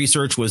Stan's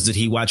research was that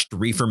he watched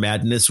Reefer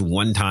Madness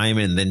one time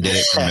and then did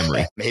it from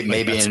memory.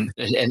 Maybe in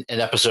an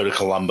episode of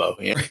Columbo.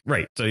 Yeah.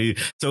 Right.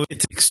 So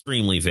it's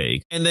extremely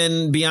vague. And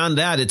then beyond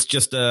that, it's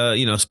just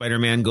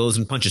Spider-Man goes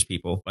and punches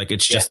people. Like,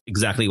 it's just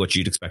exactly what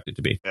you'd expect it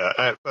to be.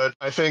 Yeah, but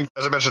I think,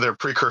 as I mentioned, there are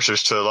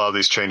precursors to a lot of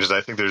these changes.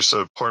 I think there's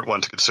an important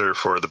one to consider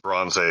for the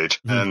Bronze Age,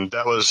 and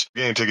that was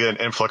beginning to get an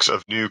influx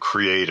of new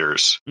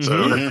creators.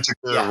 So in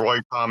particular, Roy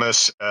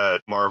Thomas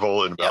at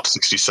Marvel in about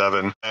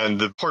 67. And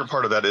the important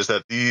part of that is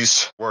that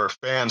these were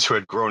fans who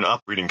had grown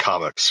up reading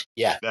comics.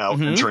 Yeah. Now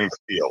entering the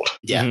field.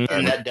 Yeah.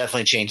 And that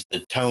definitely changed the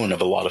tone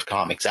of a lot of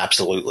comics.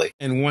 Absolutely.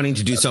 And wanting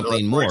to do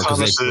something more because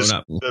they've grown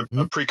up.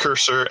 A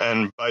precursor,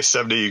 and by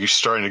 70, you're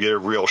starting to get a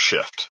real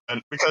shift.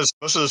 And because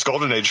most of those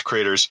Golden Age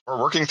creators are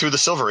working through the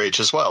Silver Age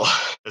as well.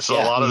 It's a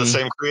lot of the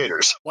same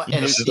creators. Well,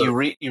 and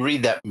you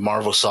read that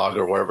Marvel Saga,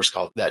 or whatever it's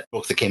called, that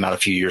book that came out a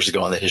few years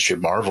ago on the history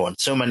of Marvel, and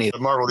so many the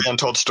Marvel The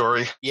Untold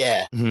Story.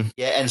 Yeah.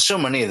 And so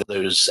many of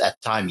those at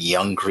the time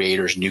young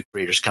creators, new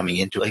creators coming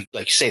into, like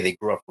you say, they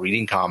grew up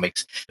reading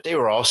comics, but they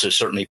were also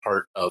certainly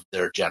part of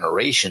their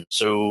generation.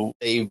 So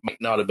they might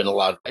not have been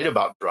allowed to write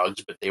about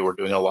drugs, but they were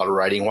doing a lot of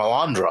writing while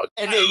on drugs.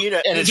 And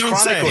and it's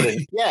chronicled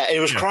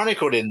it was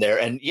chronicled in there.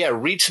 And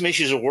read some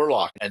issues of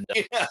Warlock, and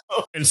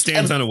and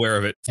Stan's unaware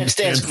of it. And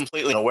Stan's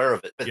completely unaware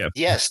of it. But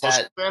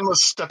Stan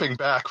was stepping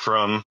back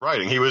from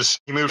writing. He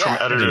moved from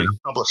editor to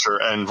publisher,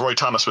 and Roy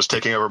Thomas was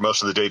taking over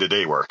most of the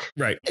day-to-day work.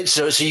 Right.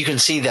 So you can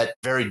see that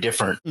very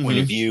different point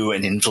of view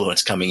and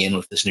influence coming in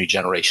with this new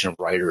generation of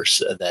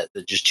writers that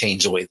just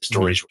changed the way the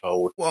stories were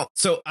told. Well,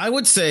 so I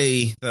would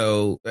say,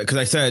 though, because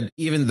I said,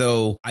 even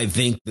though I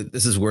think that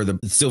this is where the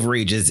Silver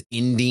Age is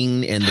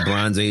ending and the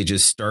Bronze Age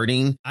is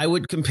starting, I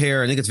would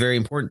compare, I think it's very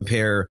important to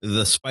compare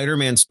the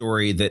Spider-Man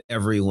story that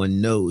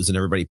everyone knows and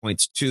everybody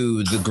points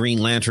to, the Green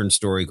Lantern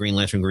story, Green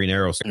Lantern, Green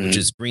Arrow, which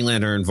is Green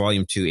Lantern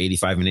Volume 2,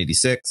 85 and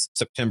 86,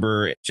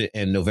 September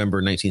and November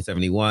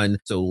 1971.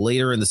 So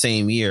later in the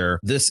same year,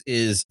 this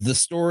is the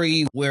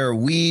story where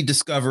we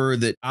discover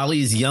that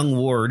Ollie's young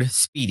ward,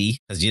 Speedy,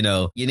 because you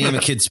name a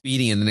kid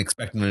Speedy and then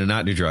expect him to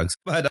not do drugs.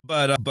 But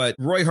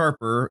Roy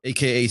Harper,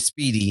 aka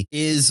Speedy,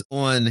 is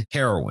on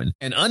heroin.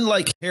 And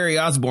unlike Harry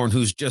Osborn,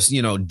 who's just,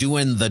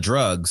 doing the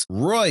drugs,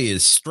 Roy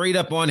is straight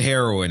up on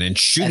heroin and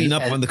shooting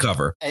up on the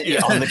cover.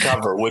 On the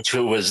cover,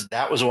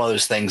 that was one of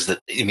those things that,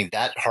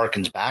 that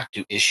harkens back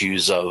to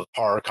issues of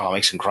horror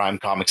comics and crime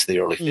comics of the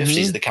early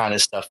 50s, the kind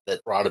of stuff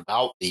that brought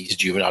about these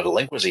juvenile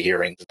delinquency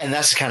hearings. And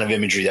that's the kind of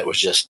imagery that was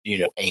just,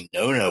 a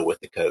no-no with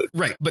the code.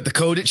 Right. But the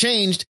code, it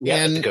changed.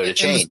 Yeah, the code, it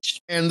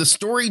changed. And the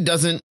story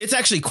it's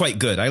actually quite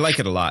good. I like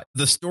it a lot.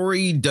 The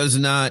story does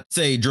not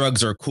say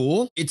drugs are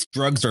cool. It's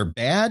drugs are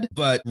bad,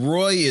 but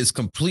Roy is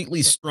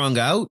completely strung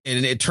out,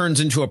 and it turns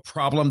into a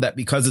problem that,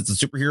 because it's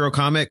a superhero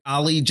comic,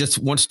 Ollie just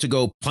wants to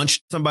go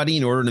punch somebody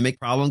in order to make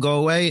problem go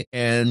away.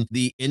 And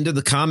the end of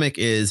the comic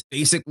is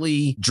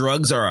basically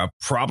drugs are a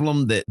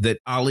problem that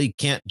Ollie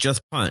can't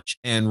just punch.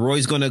 And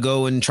Roy's going to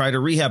go and try to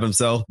rehab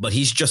himself, but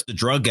he's just a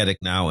drug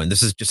addict now. And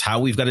this is just how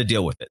we've got to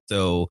deal with it.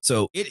 So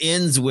it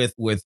ends with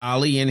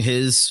Ollie and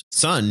his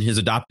son, his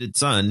adopted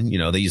son,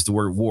 they use the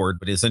word ward,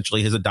 but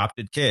essentially his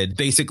adopted kid,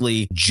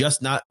 basically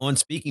just not on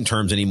speaking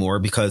terms anymore,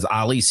 because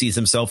Ollie sees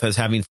himself as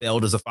having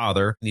failed as a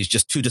father, and he's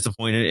just too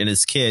disappointed in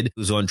his kid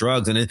who's on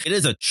drugs. And it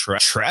is a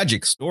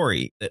tragic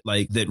story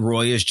that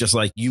Roy is just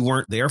like, you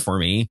weren't there for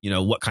me.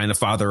 What kind of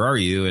father are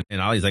you?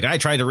 And Ollie's like, I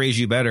tried to raise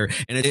you better.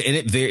 And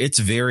it's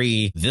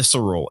very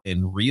visceral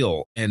and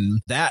real.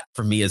 And that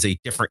for me is a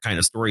different kind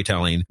of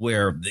storytelling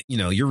where,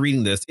 you're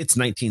reading this, it's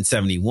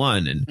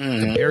 1971, and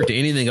compared to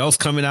anything else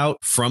coming out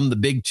from the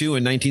big two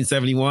in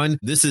 1971,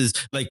 this is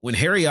like when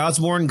Harry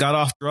Osborn got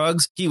off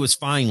drugs, he was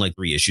fine like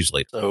 3 issues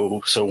later.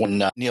 So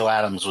when Neil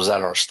Adams was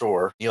at our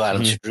store, Neil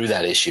Adams who drew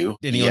that issue.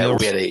 Daniel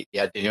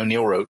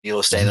Neal wrote. Neil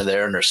was standing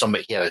there, and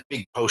he had a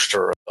big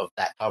poster of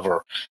that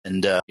cover,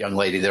 and a young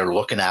lady there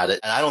looking at it,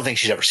 and I don't think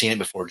she'd ever seen it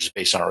before, just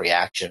based on her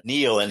reaction.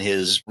 Neil, in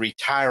his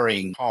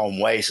retiring, calm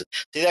way, said,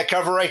 "See that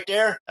cover right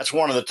there? That's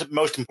one of the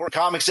most important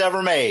comics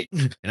ever made.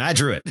 And I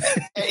drew it.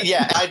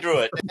 Yeah, I drew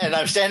it. And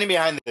I'm standing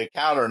behind the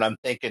counter and I'm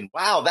thinking,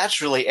 wow,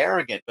 that's really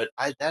arrogant. But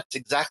that's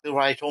exactly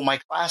what I told my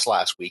class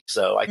last week.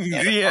 So I can't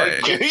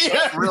argue.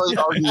 Can't really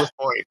argue with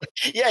point.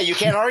 Yeah, you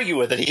can't argue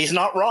with it. He's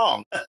not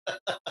wrong.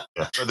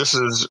 Yeah. But this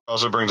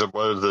also brings up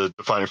one of the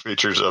defining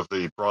features of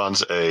the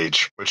Bronze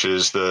Age, which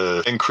is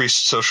the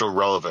increased social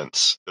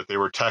relevance, that they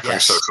were tackling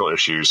social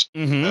issues.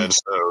 Mm-hmm. And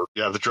so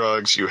you have the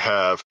drugs, you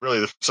have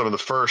really some of the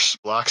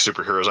first black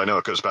superheroes. I know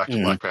it goes back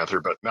to Black Panther,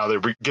 but now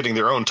they're getting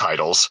their own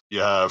titles. You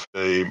have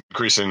the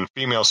increase in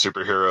female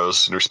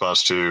superheroes in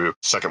response to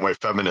second wave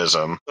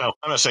feminism. Now,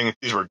 I'm not saying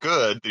these were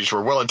good. These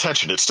were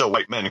well-intentioned. It's still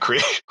white men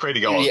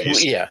creating all of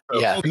these. Yeah.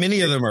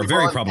 Many of them are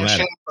very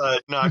problematic.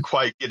 But not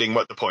quite getting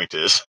what the point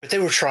is. But they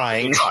were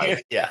trying.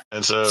 Yeah.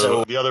 And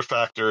so the other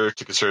factor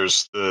to consider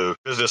is the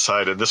business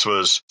side. And this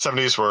was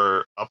 70s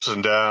were ups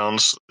and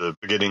downs, the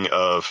beginning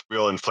of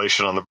real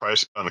inflation on the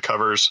price on the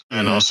covers,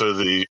 and also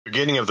the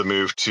beginning of the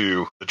move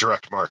to the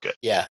direct market.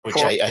 Yeah.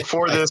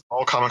 Before this,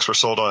 all comics were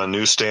sold on a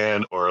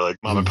newsstand or like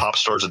mom and pop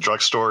stores and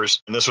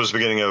drugstores. And this was the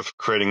beginning of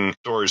creating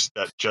stores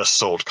that just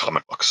sold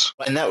comic books.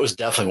 And that was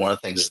definitely one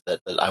of the things that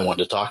I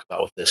wanted to talk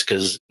about with this,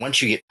 because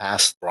once you get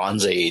past the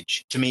Bronze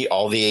Age, to me,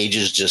 all the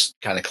ages just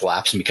kind of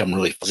collapse and become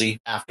really fuzzy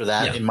after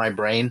that in my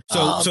brain.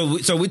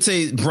 So we'd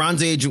say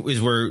Bronze Age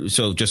is where,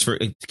 so just for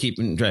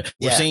keeping track,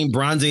 we're saying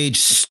Bronze Age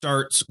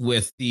starts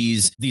with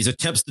these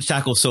attempts to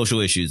tackle social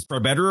issues. For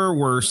better or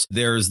worse,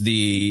 there's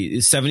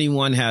the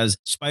 71 has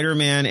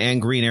Spider-Man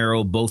and Green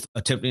Arrow both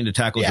attempting to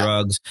tackle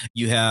drugs.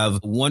 You have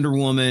Wonder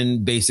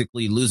Woman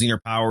basically losing her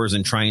powers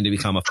and trying to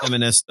become a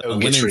feminist.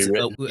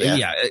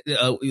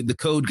 The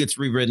code gets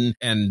rewritten,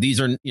 and these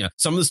are,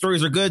 some of the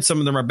stories are good, some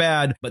of them are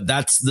bad, but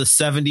that's the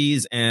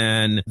 70s.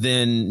 And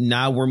then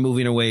now we're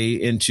moving away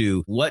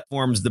into what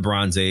forms the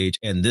Bronze Age.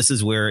 And this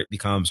is where it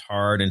becomes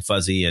hard and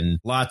fuzzy and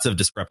lots of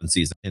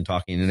discrepancies in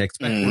talking. And I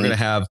expect we're going to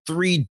have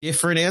 3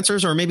 different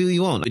answers, or maybe we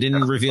won't. We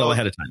didn't reveal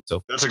ahead of time.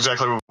 So that's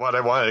exactly what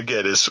I wanted to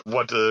get, is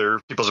what are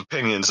people's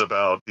opinions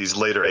about these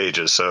later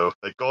ages. So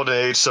like Golden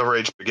Age, Silver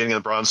Age, beginning of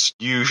the Bronze,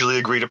 usually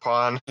agreed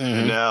upon.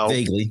 And now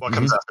vaguely what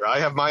comes after. I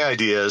have my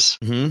ideas,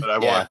 but I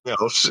want,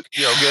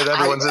 get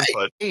everyone's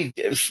input.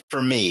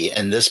 For me,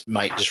 and this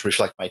might just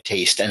reflect my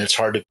taste, and it's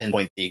hard to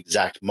pinpoint the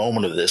exact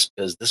moment of this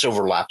because this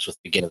overlaps with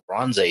the beginning of the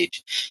Bronze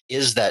Age,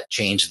 is that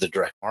change of the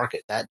direct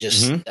market. That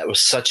just, that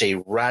was such a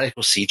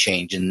radical sea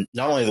change in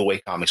not only the way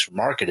comics were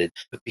marketed,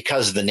 but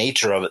because of the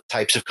nature of it,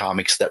 types of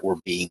comics that were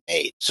being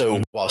made.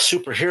 So while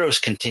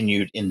superheroes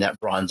continued in that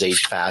Bronze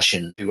Age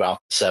fashion throughout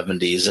the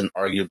 70s and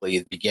arguably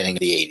the beginning of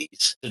the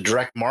 80s, the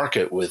direct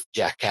market with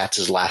Jack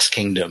Katz's Last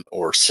Kingdom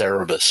or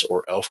Cerebus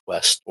or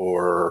ElfQuest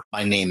or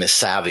My Name is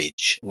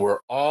Savage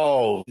were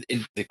all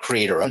the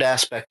creator-owned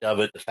aspect of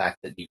it, the fact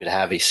that you could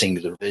have a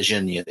singular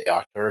vision, the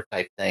auteur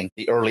type thing.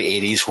 The early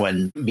 80s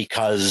when,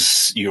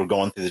 because you were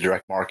going through the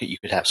direct market, you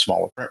could have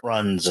smaller print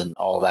runs and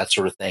all that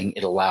sort of thing.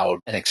 It allowed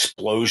an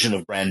explosion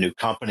of brand new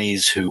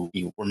companies who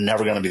were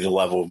never going to be the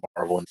level of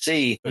Marvel and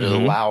DC, but it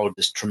allowed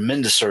this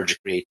tremendous surge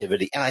of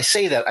creativity. And I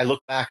say that, I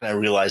look back and I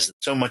realize that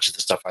so much of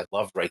the stuff I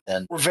loved right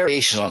then were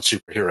variations on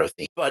superhero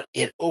theme, but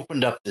it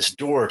opened up this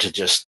door to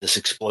just this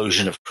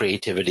explosion of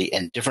creativity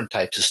and different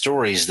types of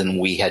stories than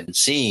we had been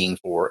seeing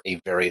for a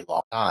very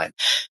long time.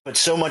 But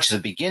so much of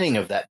the beginning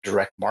of that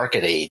direct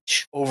market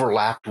age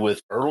overlapped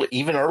with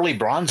early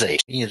Bronze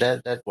Age.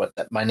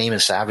 That My Name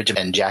is Savage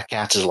and Jack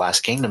Katz's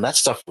Last Kingdom, that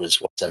stuff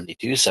was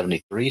 72,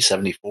 73,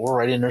 74,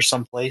 right in there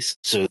someplace.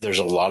 So there's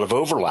a lot of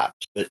overlap.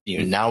 But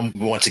now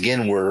once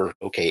again we're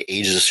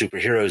ages of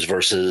superheroes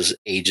versus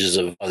ages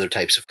of other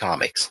types of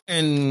comics.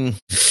 And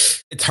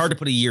it's hard to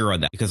put a year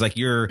on that because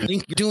you're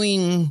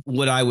doing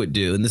what I would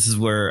do. And this is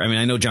where,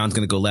 I know John's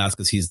going to go last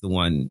because he's the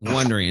one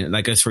wondering,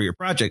 I guess, for your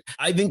project.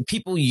 I think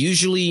people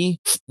usually,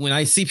 when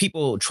I see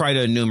people try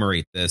to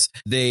enumerate this,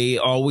 they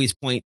always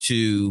point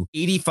to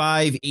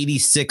 85,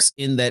 86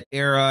 in that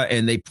era.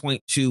 And they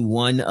point to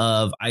one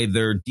of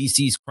either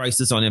DC's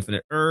Crisis on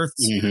Infinite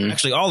Earths.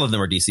 Actually, all of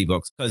them are DC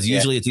books because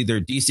usually it's either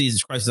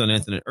DC's Crisis on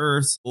Infinite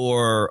Earths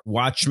or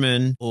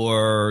Watchmen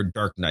or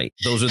Dark Knight.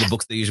 Those are the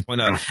books they usually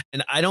point out.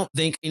 And I don't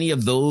think any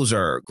of those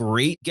are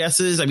great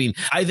guesses.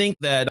 I think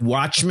that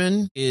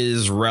Watchmen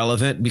is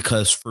relevant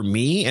because for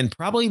me and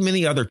probably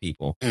many other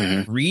people,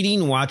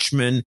 reading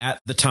Watchmen at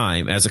the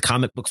time as a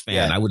comic book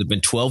fan, I would have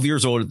been 12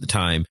 years old at the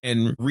time,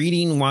 and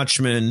reading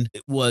Watchmen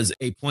was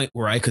a point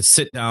where I could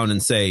sit down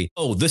and say,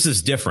 oh, this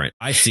is different.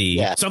 I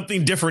see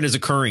something different is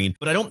occurring,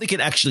 but I don't think it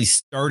actually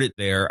started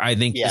there. I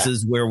think this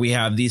is where we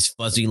have these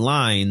fuzzy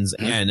lines,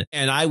 and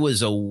I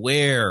was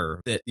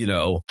aware that,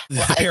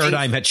 the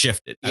paradigm had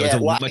shifted. I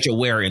was much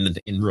aware in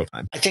real time.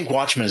 time. I think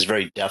Watchmen is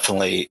very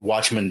definitely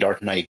Watchmen,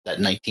 Dark Knight, that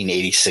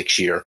 1986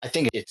 year. I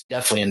think it's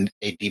definitely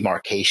a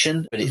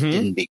demarcation, but it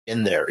didn't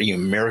begin there.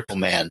 Miracle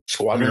Man,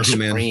 Squadron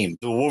Supreme,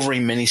 the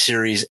Wolverine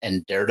miniseries,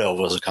 and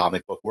Daredevil as a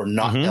comic book were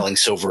not telling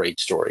Silver Age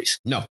stories.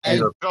 No. And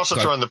you could also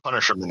throw in the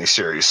Punisher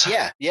miniseries.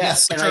 Yeah.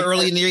 Yes,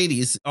 early in the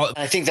 80s.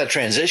 I think that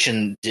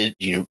transition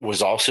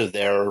was also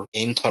there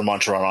in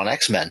Claremont's run on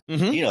X-Men.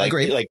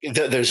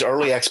 There's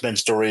early X-Men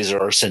stories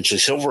are essentially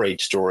Silver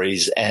Age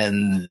stories,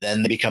 and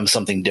then they become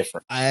something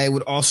different. I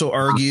would also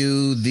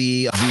argue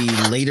the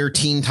later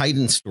Teen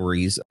Titans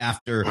stories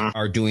after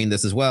are doing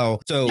this as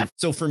well.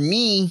 So for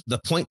me, the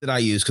point that I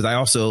use, because I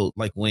also,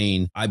 like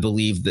Wayne, I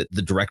believe that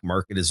the direct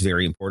market is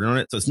very important on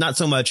it. So it's not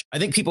so much, I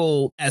think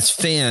people as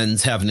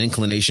fans have an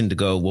inclination to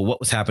go, well, what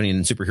was happening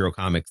in superhero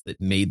comics that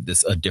made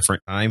this a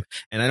different time?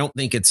 And I don't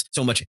think it's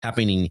so much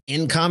happening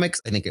in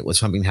comics. I think it was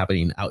something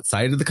happening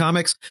outside of the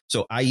comics.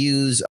 So I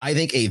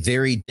think a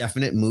very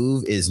definite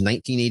move is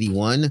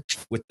 1981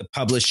 with the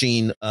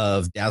publishing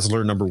of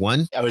Dazzler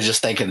 #1. I was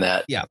just thinking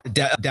that. Yeah.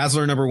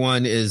 Dazzler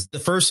 #1 is the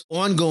first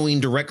ongoing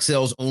direct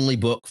sales only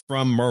book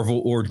from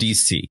Marvel or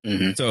DC.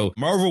 So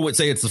Marvel would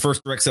say it's the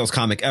first direct sales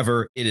comic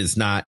ever. It is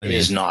not. It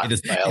is not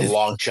by a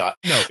long shot.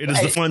 No, it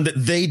is the one that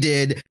they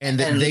did and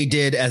that they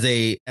did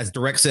as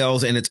direct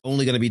sales, and it's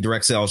only going to be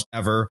direct sales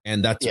ever.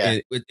 And that's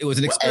it was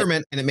an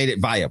experiment and it made it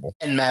viable.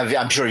 And Mav,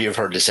 I'm sure you've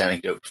heard this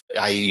anecdote.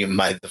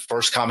 The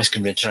first comics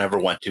convention I ever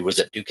went to was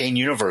at Duquesne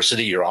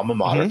University, your alma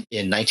mater,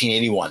 in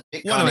 1981.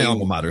 One of my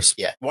alma maters.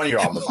 Yeah, one of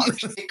your alma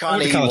maters.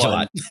 PitCon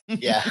 81.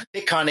 Yeah,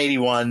 PitCon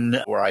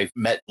 81, where I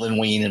met Lynn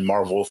Wein and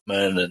Marv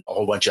Wolfman and a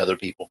whole bunch of other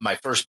people. My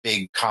first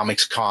big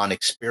Comics Con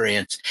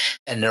experience.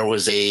 And there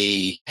was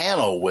a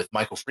panel with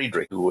Michael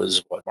Friedrich, who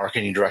was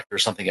marketing director or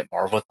something at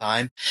Marvel at the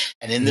time.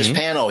 And in this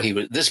panel,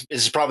 this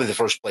is probably the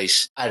first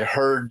place I'd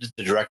heard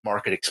the direct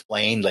market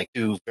explained, like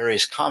through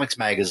various comics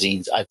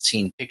magazines. I'd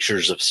seen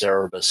pictures of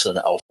Cerebus and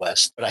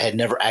ElfQuest, but I had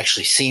never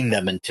actually seen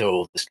them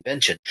until this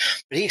convention.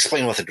 But he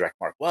explained what the direct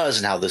market was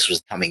and how this was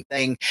a coming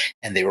thing.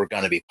 And they were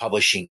going to be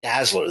publishing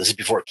Dazzler. This is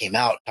before it came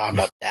out, talking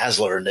about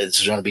Dazzler, and this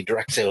is going to be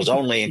direct sales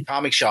only in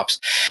comic shops.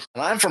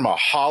 And I'm from a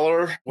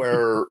holler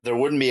where there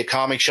wouldn't be a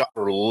comic shop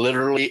for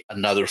literally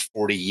another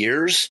 40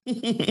 years,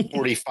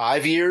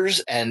 45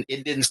 years, and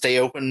it didn't stay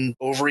open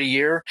over a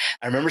year.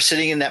 I remember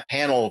sitting in that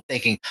panel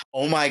thinking,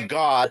 oh my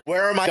God,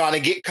 where am I going to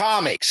get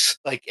comics?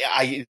 Like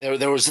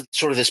there was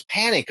sort of this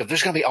panic of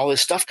there's going to be all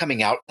this stuff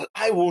coming out that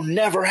I will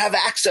never have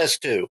access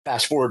to.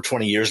 Fast forward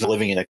 20 years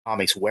living in a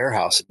comics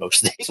warehouse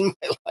most days of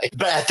my life.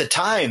 But at the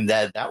time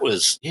that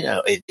was,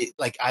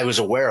 like I was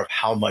aware of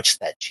how much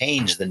that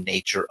changed the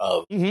nature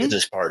of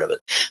this part of it.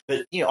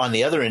 But, on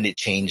the other end, it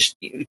changed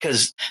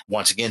because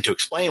once again, to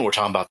explain, we're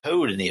talking about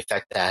code and the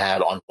effect that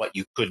had on what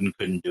you could and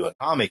couldn't do in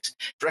comics.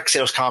 Direct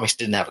sales comics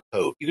didn't have a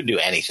code. You could do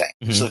anything.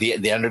 So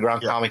the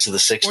underground comics of the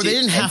 60s. Or they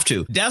didn't have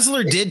to.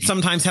 Dazzler did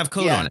sometimes have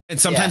code on it, and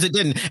sometimes it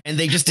didn't, and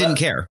they just didn't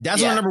care.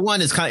 Dazzler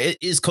 #1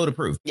 is code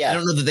approved. I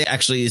don't know that they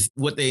actually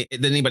that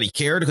anybody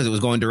cared because it was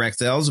going direct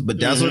sales, but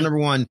Dazzler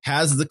 #1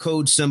 has the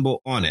code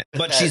symbol on it.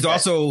 But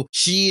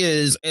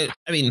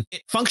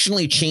it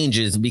functionally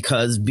changes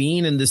because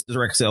being in this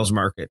direct sales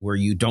market where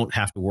you don't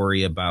have to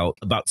worry about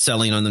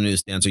selling on the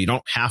newsstand, so you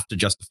don't have to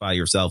justify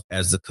yourself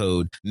as the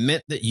code,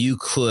 meant that you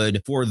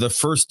could, for the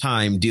first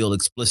time, deal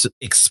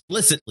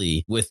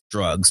explicitly with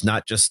drugs,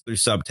 not just through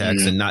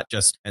subtext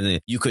and then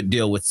you could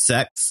deal with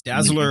sex.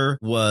 Dazzler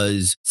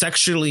was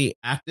sexually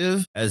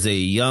active as a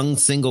young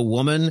single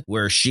woman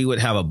where she would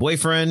have a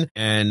boyfriend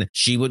and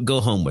she would go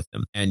home with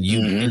him. And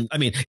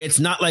it's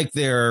not like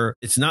they're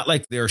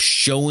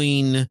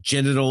showing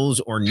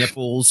genitals or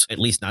nipples, at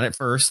least not at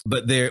first,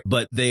 but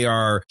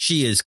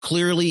she is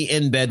clearly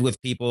in bed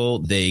with people.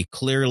 They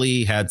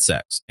clearly had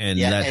sex, and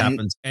that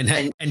happens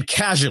and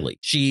casually.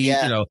 She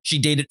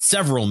dated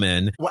several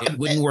men. It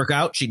wouldn't work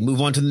out. She'd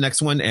move on to the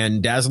next one.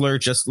 And Dazzler,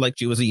 just like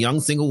she was a young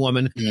single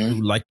woman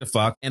who liked to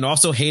fuck and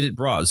also hated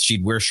bras.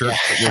 She'd wear shirts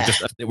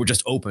that were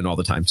just open all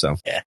the time. So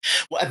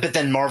but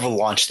then Marvel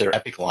launched their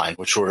Epic line,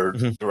 which were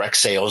direct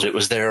sales. It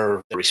was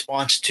their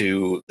response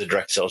to the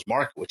direct sales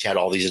market, which had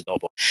all these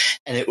adult books,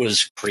 and it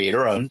was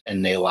creator owned,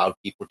 and they allowed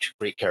people to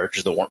create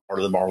characters that weren't part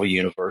of the Marvel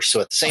universe.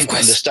 So at the same time,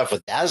 this stuff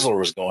with Dazzler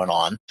was going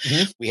on.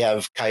 We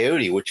have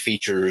Coyote, which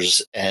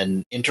features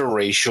an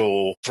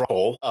interracial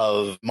throuple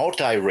of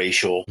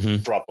multiracial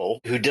throuple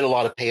who did a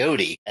lot of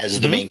peyote as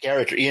the main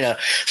character.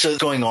 So it's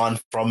going on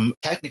from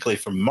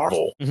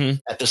Marvel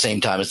at the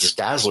same time as this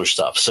Dazzler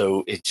stuff.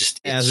 So it's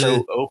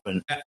so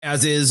open.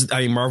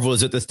 Marvel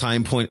is at this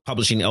time point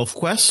publishing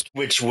ElfQuest,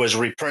 which was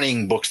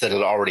reprinting books that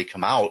had already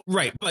come out.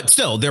 Right, but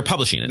still they're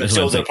publishing it.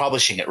 They're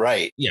publishing it,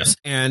 right? Yes,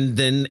 and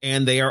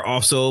they are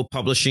also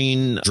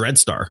publishing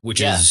Dreadstar,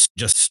 which is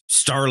just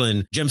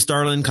Starlin, Jim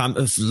Starlin,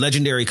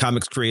 legendary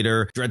comics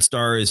creator.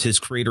 Dreadstar is his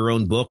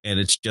creator-owned book, and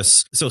it's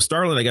just so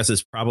Starlin, I guess,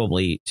 is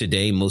probably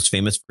today most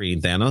famous for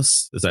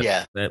Thanos. Is that?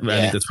 Yeah, I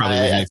think that's probably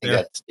I think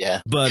that's,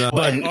 yeah. But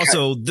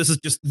also this is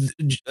just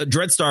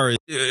Dreadstar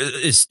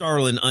is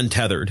Starlin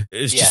untethered.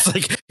 It's just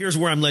like, here's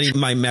where I'm letting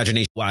my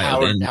imagination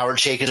wild. Howard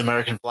Chaykin's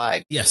American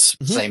Flag. Yes,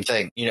 same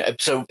thing.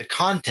 So the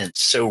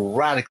content's so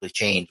radically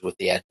changed with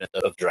the advent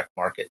of direct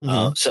market.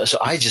 So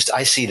I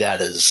see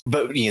that as,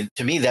 but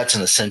to me, that's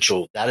an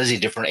essential. That is a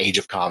different age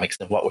of comics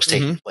than what was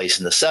taking place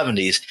in the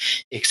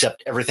 70s,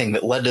 except everything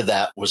that led to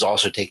that was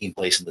also taking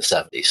place in the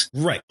 70s.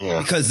 Right.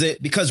 Yeah.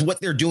 Because what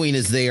they're doing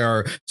is they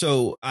are.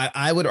 So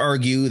I would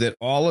argue that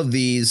all of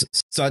these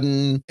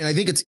sudden, and I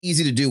think it's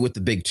easy to do with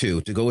the big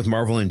two, to go with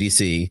Marvel and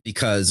DC,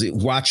 because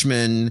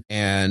Watchmen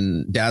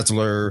and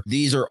Dazzler,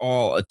 these are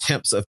all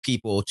attempts of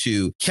people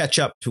to catch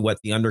up to what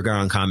the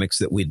underground comics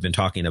that we'd been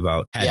talking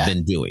about had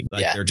been doing.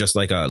 They're just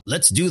like,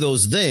 let's do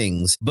those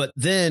things. But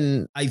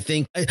then I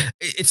think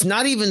it's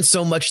not even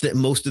so much that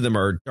most of them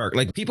are dark.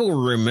 Like, people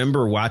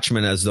remember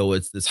Watchmen as though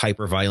it's this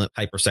hyper violent,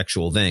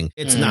 hypersexual thing.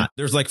 It's not.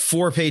 There's like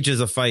 4 pages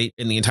of fight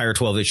in the entire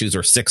 12 issues,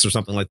 or 6 or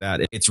something like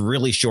that. It's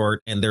really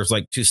short, and there's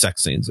like 2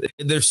 sex scenes.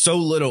 There's so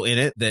little in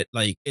it that,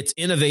 like, it's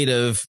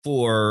innovative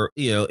for,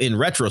 in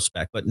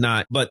retrospect,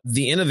 but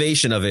the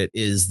innovation of it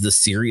is the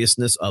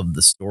seriousness of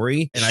the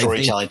story and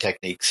storytelling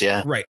techniques.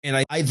 Yeah. Right.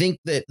 And I think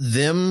that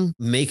them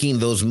making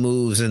those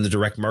moves in the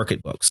direct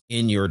market books,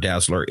 in your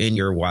Dazzler, in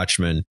your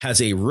Watchmen,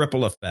 has a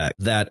ripple effect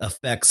that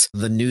affects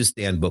the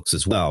newsstand books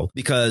as well.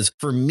 Because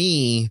for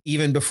me,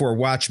 even before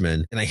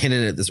Watchmen, and I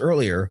hinted at this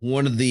earlier,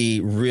 one of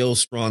the real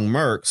strong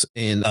marks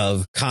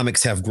of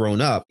comics have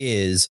grown up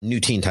is New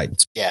Teen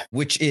Titans. Yeah.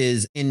 Which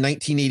is, in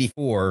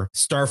 1984,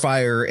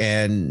 Starfire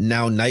and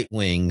now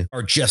Nightwing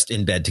are just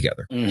in bed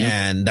together.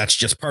 And that's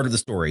just part of the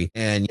story.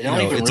 And they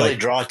don't even really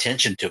draw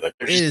attention to it.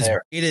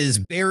 It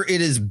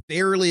is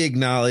barely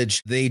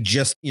acknowledged. They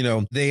just,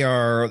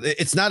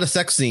 it's not a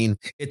sex scene.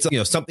 It's,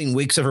 something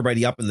wakes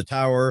everybody up in the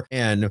tower,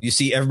 and you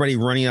see everybody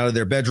running out of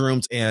their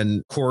bedrooms,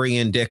 and Corey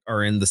and Dick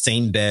are in the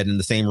same bed, in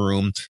the same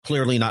room,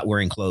 clearly not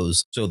wearing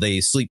clothes. So they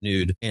sleep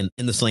nude and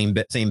in the same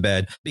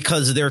bed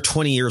because they're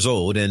 20 years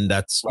old, and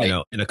that's,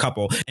 in a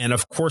couple. And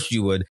of course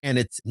you would. And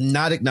it's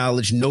not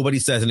acknowledged. Nobody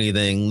says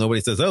anything.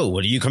 Nobody says, oh,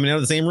 what are you coming out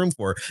of the same room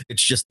for?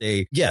 It's just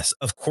yes,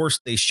 of course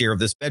they share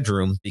this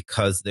bedroom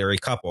because they're a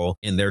couple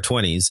in their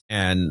 20s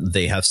and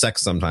they have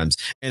sex sometimes.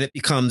 And it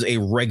becomes a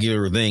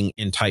regular thing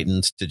in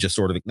Titans to just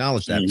sort of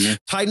acknowledge that.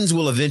 Titans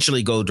will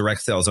eventually go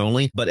direct sales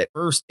only, but at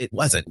first it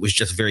wasn't. It was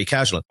just very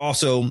casual.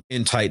 Also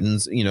in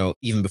Titans,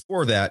 even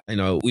before that, I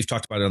know we've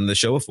talked about it on the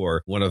show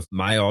before, one of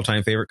my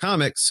all-time favorite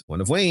comics,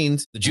 one of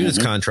Wayne's, the Judas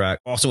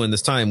Contract, also in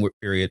this time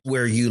period,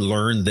 where you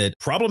learn that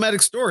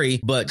problematic story,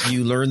 but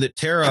you learn that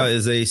Tara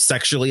is a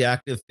sexually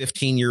active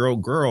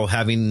 15-year-old girl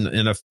having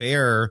an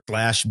affair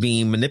 /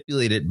 being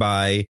manipulated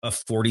by a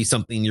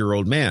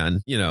 40-something-year-old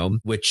man,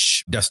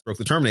 which Deathstroke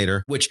the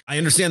Terminator, which I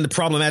understand the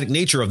problematic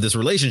nature of this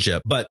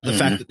relationship, but the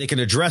fact that they can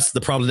address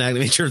the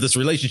problematic nature of this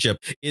relationship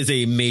is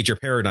a major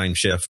paradigm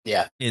shift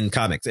in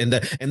comics. And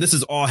this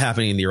is all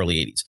happening in the early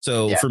 80s.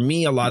 So for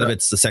me, a lot of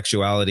it's the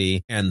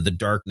sexuality and the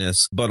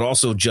darkness, but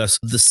also just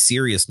the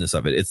seriousness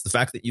of it. It's the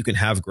fact that you can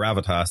have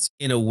gravitas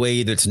in a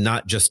way that's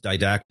not just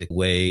didactic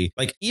way.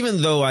 Like,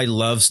 even though I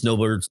love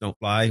Snowbirds Don't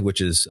Fly,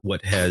 which is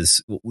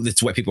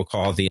it's what people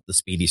call the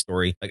Speedy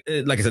story.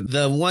 Like I said,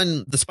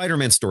 the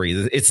Spider-Man story,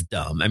 it's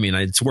dumb. I mean,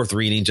 it's worth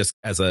reading just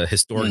as a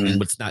historian,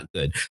 but it's not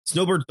good.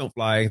 Snowbirds Don't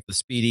Fly, the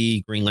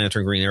Speedy, Green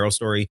Lantern, Green Arrow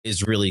story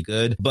is really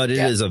good, but it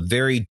is a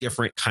very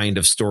different kind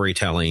of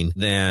storytelling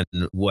than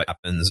what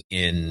happens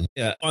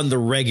on the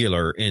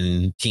regular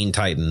in Teen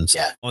Titans,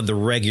 on the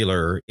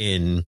regular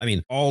in,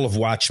 all of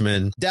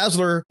Watchmen.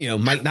 Dazzler,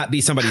 might not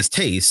be somebody's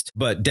taste,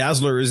 but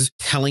Dazzler is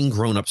telling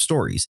grown-up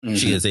stories.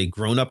 She is a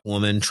grown-up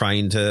woman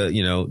trying to,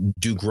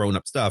 do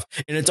grown-up stuff.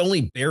 And it's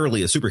only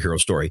barely a superhero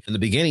story. In the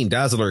beginning,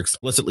 Dazzler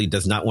explicitly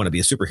does not want to be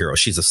a superhero.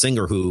 She's a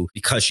singer who,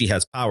 because she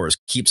has powers,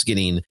 keeps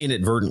getting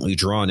inadvertently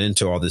drawn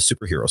into all this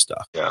superhero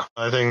stuff. Yeah,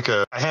 I think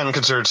I hadn't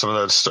considered some of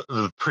that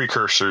the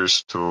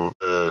precursors to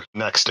the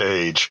next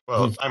age.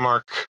 Well, I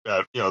mark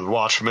that, the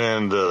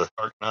Watchmen, the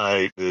Dark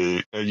Knight,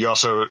 you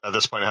also at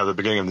this point have the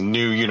beginning of the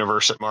new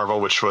universe at Marvel,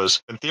 which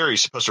was in theory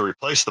supposed to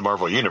replace the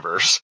Marvel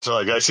universe. So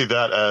I see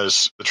that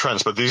as the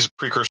trends, but these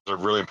precursors are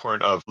really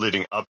important of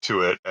leading up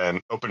to it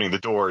and opening the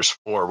doors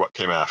for what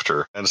came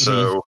after. And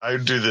so I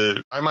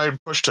might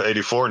push to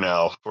 84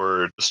 now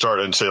for the start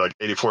and say like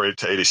 84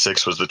 to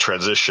 86 was the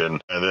transition.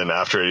 And then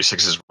after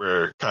 86 is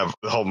where kind of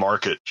the whole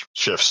market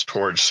shifts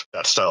towards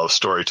that style of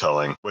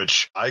storytelling,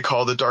 which I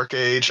call the Dark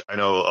Age. I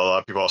know a lot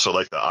of people also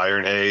like the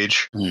Iron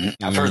Age.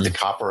 I've heard the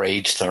Copper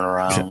Age thrown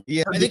around.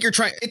 Yeah, I think you're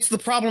trying. It's the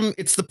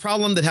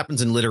problem that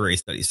happens in literary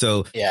studies.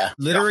 So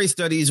literary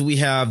studies, we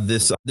have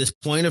this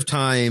point of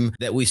time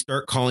that we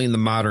start calling the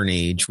modern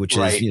age, which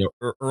is,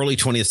 early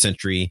 20th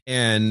century.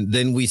 And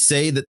then we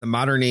say that the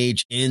modern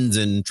age ends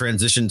and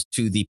transitions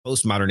to the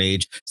postmodern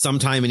age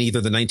sometime in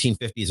either the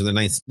 1950s or the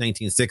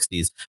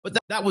 1960s. But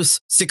that was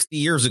 60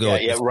 years ago.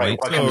 Yeah, Right.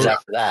 What comes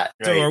after that?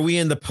 Right. So are we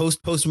in the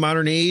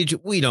postmodern age?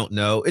 We don't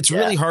know. It's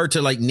really hard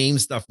to like name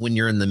stuff when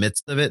you're in the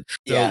midst of it.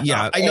 So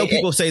I know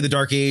people say the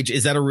dark age.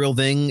 Is that a real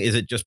thing? Is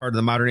it just part of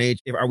the modern age?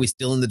 Are we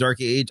still in the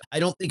dark age? I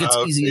don't think it's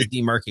easy to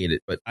demarcate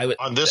it, but I would.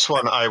 On this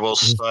one, I will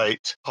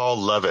cite Paul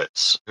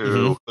Levitz,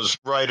 who was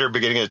writer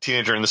beginning as a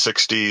teenager in the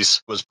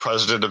 60s, was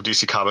president of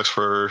DC Comics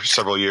for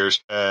several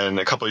years, and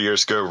a couple of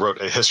years ago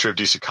wrote a history of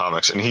DC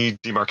Comics. And he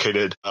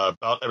demarcated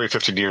about every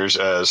 15 years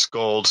as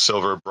gold,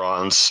 silver,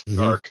 bronze,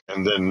 dark,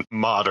 and then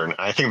modern.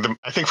 I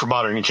think for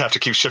modern, you have to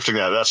keep shifting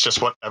that. That's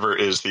just whatever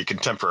is the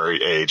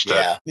contemporary age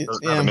that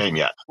doesn't have a name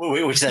yet.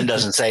 Which then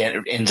doesn't say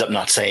it, ends up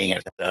not saying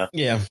it.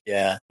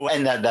 Yeah. Well,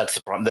 and that's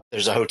the problem.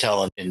 There's a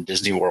hotel in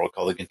Disney World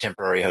called the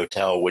Contemporary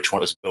Hotel, which when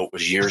it was built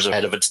was years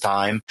ahead of its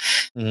time.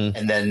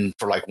 And then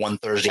for like one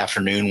Thursday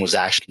afternoon was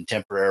actually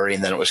contemporary,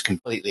 and then it was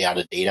completely out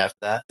of date after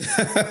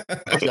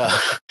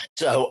that.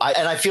 So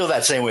I feel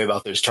that same way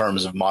about those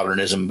terms of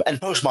modernism, and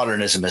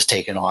postmodernism has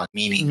taken on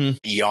meaning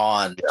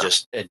beyond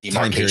just a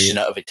demarcation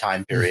of a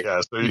time period.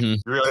 Yeah, so you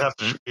really have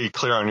to be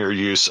clear on your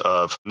use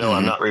of,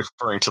 I'm not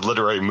referring to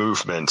literary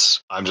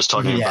movements. I'm just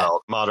talking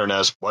about modern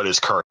as what is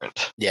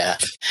current. Yeah.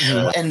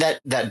 And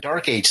that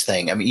dark age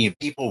thing, I mean,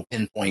 people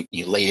pinpoint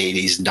late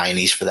 80s,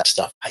 90s for that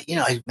stuff.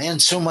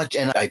 So much,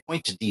 and I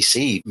point to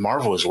DC,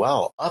 Marvel as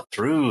well, up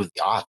through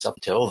the aughts, up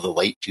until the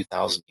late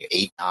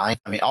 2008, 9.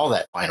 I mean, all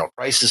that Final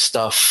Crisis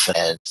stuff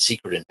and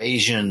Secret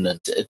Invasion, and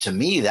to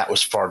me, that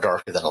was far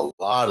darker than a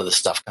lot of the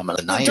stuff coming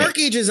in the 90s. Dark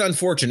Age is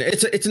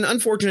unfortunate. It's an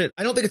unfortunate.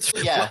 I don't think it's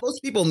what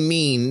most people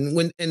mean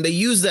when they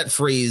use that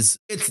phrase.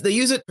 They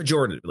use it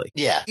pejoratively.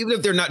 Yeah, even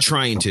if they're not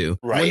trying to.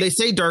 Right. When they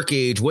say Dark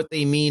Age, what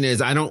they mean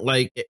is I don't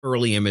like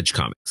early Image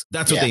comics.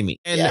 That's what they mean.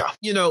 And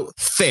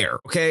fair.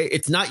 Okay,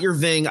 it's not your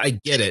thing. I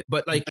get it,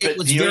 but it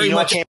was very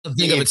much a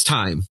thing of its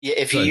time. Yeah,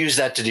 if you use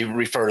that to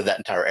refer to that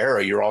entire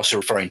era, you're also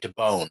referring to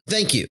Bone.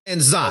 Thank you.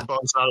 And Zod.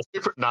 Bone's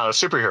not a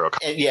superhero.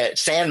 And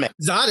Sandman.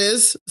 Zod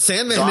is.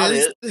 Sandman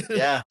is.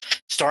 Yeah.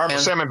 Starman.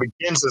 Sandman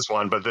begins as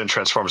one, but then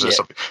transforms into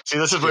something. See,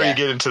 this is where you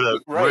get into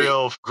the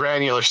real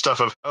granular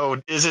stuff of,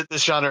 is it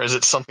this genre? Is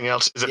it something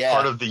else? Is it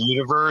part of the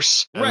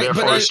universe? And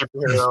therefore a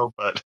superhero?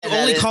 But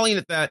only calling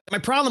it that. My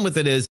problem with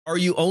it is, are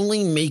you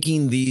only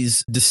making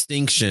these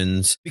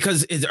distinctions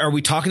because are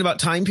we talking about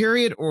time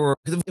period? Or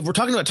if we're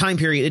talking about time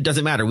period, it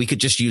doesn't matter. We could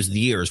just use the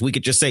years. We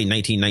could just say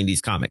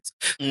 1990s comics.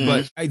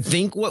 But I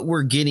think what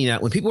we're getting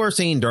at when people are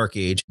saying Dark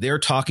Age, they're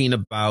talking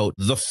about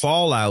the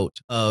fallout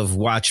of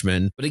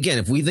Watchmen. But again,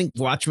 if we think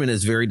Watchmen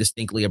is very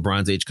distinctly a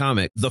Bronze Age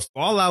comic, the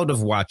fallout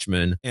of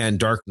Watchmen and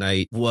Dark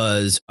Knight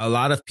was a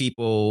lot of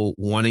people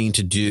wanting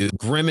to do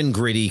grim and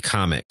gritty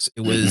comics.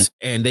 It was,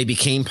 and they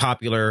became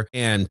popular,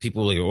 and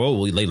people were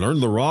like, they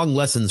learned the wrong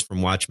lessons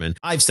from Watchmen.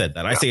 I've said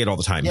that. I say it all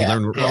the time.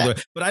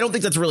 But I don't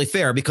think that's really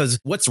fair, because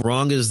what's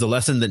wrong is the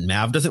lesson that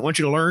Mav doesn't want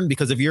you to learn.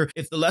 Because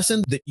if the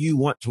lesson that you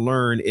want to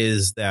learn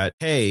is that,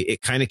 hey,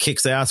 it kind of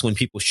kicks ass when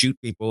people shoot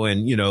people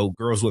and,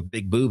 girls with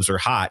big boobs are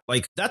hot.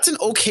 Like, that's an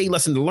okay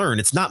lesson to learn.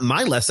 It's not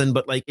my lesson,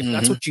 but if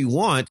that's what you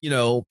want,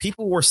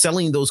 people were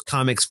selling those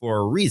comics for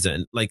a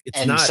reason.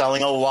 Not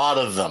selling a lot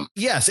of them.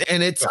 Yes.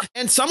 And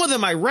and some of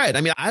them I read.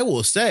 I mean, I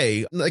will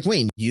say,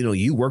 Wayne,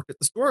 you worked at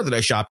the store that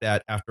I shopped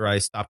at after I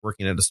stopped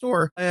working at a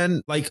store.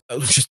 And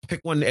just pick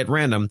one at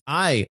random.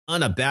 I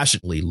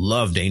unabashedly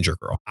love Danger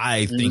Girl.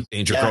 I think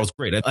Danger Girl's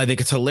great. I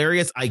think it's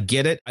hilarious. I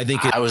get it.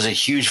 I was a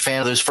huge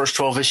fan of those first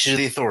 12 issues of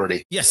The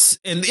Authority. Yes.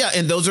 And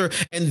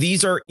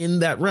these are in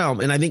that realm.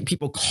 And I think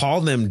people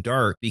call them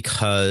dark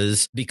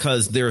because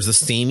there's a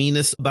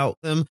sameness about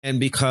them, and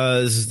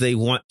because they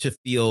want to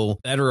feel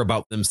better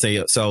about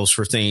themselves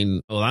for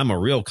saying, "Oh, I'm a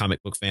real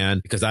comic book fan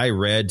because I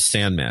read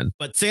Sandman."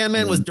 But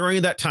Sandman was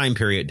during that time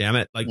period. Damn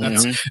it!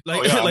 That's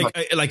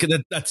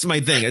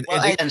my thing.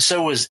 And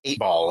so was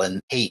 8-Ball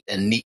and Hate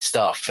and Neat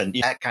Stuff and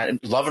that kind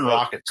of Love and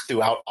Rockets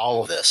throughout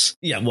all of this.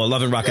 Yeah, well,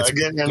 Love and Rockets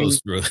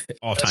goes through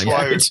all time.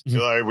 That's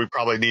why we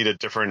probably need a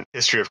different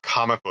history of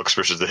comic books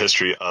versus the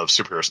history of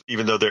superheroes,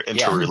 even though they're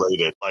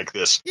interrelated like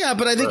this. Yeah,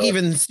 but I think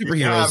even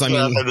superheroes,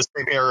 the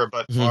same era,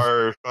 but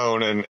are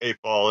Bone and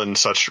 8-Ball and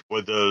such,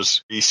 would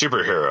those be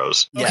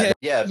superheroes? Okay,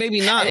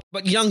 maybe not.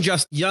 But Young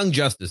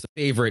Justice, a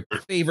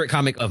favorite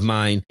comic of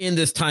mine in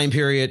this time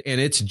period, and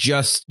it's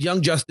just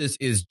Young Justice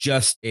is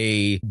just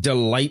a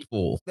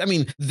delightful. I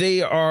mean,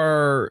 they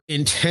are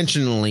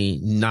intentionally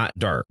not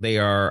dark. They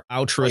are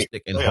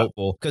altruistic and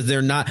hopeful, because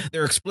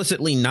they're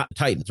explicitly not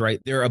Titans, right?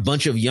 They're a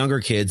bunch of younger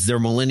kids. They're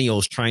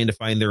millennials trying to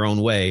find their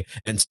own way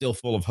and still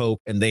full of hope,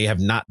 and they have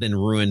not been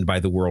ruined by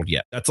the world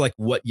yet. That's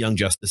what Young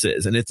Justice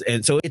is.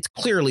 And so it's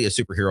clearly a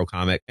superhero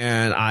comic,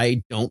 and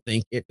I don't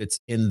think it fits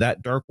in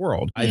that dark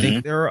world. I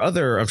think there are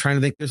I'm trying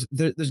to think,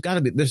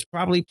 there's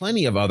probably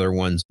plenty of other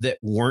ones that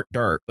weren't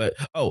dark, but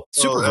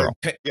Supergirl,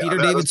 Peter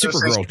David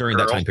Supergirl during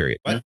that time period.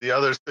 What? The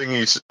other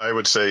thing I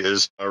would say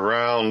is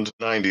around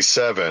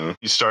 97,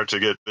 you start to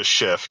get the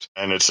shift,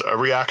 and it's a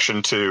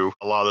reaction to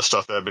a lot of the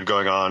stuff that had been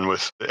going on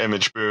with the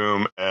image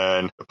boom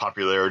and the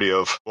popularity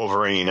of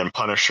Wolverine and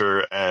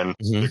Punisher and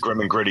the grim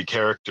and gritty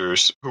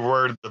characters who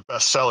were the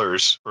best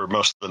sellers for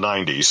most of the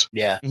 90s.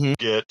 Yeah.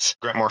 Get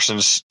Grant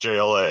Morrison's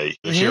JLA.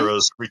 The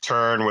heroes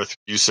return with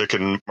Busiek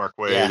and Mark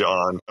Waid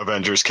on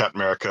Avengers, Captain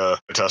America,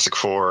 Fantastic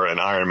Four, and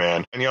Iron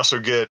Man. And you also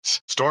get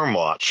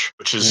Stormwatch,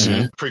 which is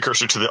a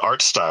precursor to the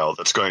art style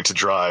that's going to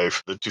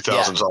drive the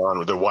 2000s on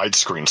with the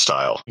widescreen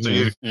style. So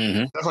you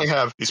definitely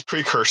have these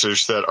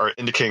precursors that are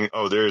indicating,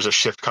 oh, there's a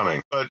shift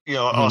coming. But,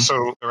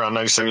 also around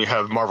 97, you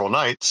have Marvel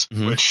Knights,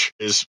 which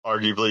is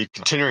arguably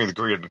continuing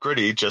the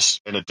gritty,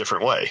 just in a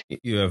different way.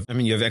 You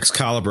have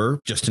Excalibur,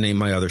 just to name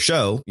my other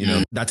show,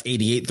 that's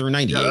 88 through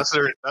 98. Yeah,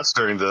 that's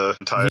during the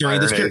entire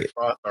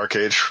Dark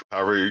Age,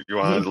 however you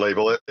want to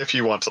label it, if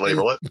you want to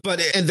label it.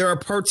 And there are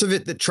parts of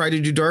it that try to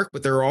do dark,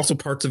 but there are also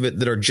parts of it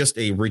that are just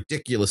a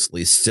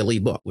ridiculously silly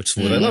book, which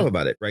is what I love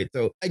about it, right?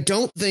 So I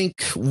don't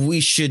think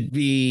we should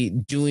be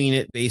doing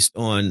it based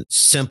on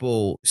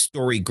simple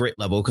story grit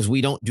level, because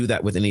we don't do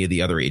that with any of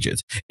the other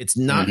ages. It's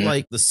not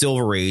like the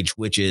Silver Age,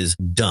 which is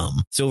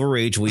dumb. Silver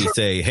Age, we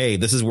say, hey,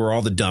 this is where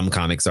all the dumb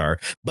comics are,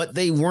 but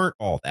they weren't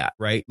all that,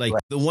 right? Like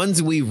the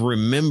ones we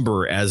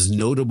remember as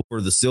notable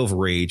for the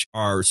Silver Age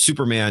are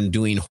Superman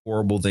doing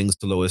horrible things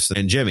to Lois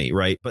and Jimmy,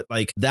 right? But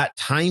like that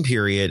time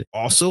period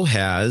also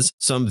has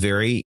some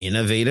very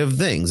innovative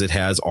things. It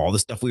has all the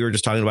stuff we were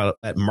just talking about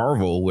at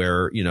Marvel,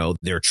 where,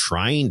 they're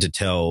trying to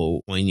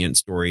tell poignant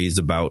stories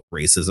about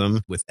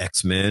racism with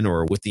X-Men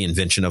or with the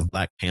invention of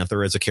Black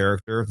Panther as a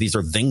character. These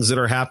are things that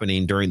are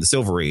happening during the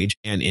Silver Age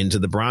and into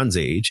the Bronze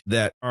Age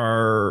that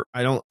are,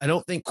 I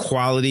don't think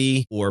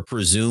quality or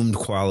presumed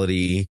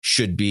quality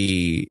should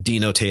be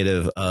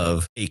denotative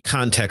of a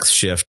context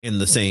shift in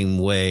the same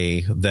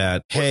way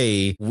that,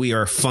 hey, we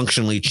are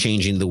functionally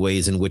changing the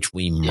ways in which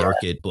we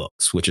market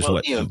books, which is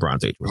what the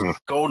Bronze Age was.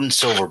 Gold and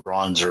silver,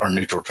 bronze are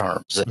neutral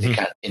terms that they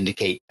kind of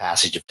indicate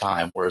passage of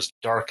time, whereas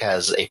dark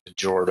has a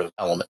pejorative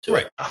element to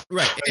it.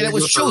 Right. And it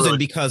was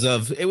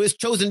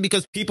chosen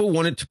because people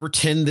wanted to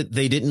pretend that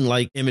they didn't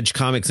like Image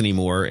Comics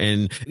anymore,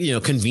 and,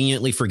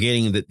 conveniently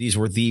forgetting that these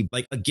were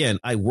again,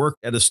 I worked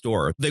at a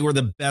store. They were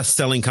the best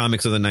selling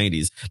comics of the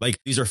 90s. Like,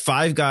 these are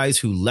 5 guys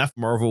who left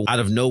Marvel out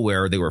of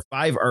nowhere. They were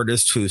 5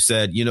 artists who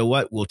said, you know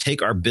what, we'll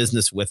take our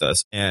business with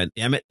us. And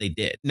damn it, they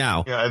did.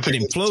 Now, it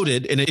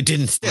imploded and it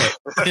didn't stick.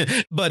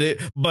 but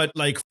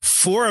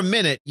for a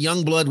minute,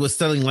 Youngblood was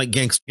selling like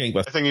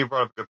gangbusters. I think you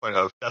brought up a good point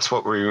of that's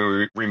what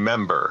we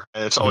remember.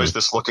 And it's always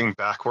this looking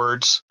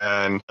backwards.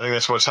 And I think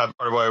that's what's happened.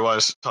 Part of what I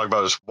want to talk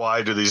about is,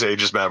 why do these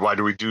ages matter? Why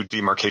do we do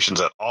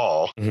demarcations at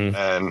all?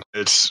 And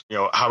it's,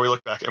 how we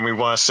look back and we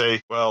want to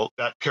say, well,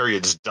 that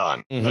period's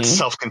done. That's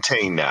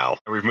self-contained now.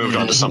 And we've moved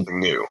on to something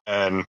new.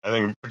 And I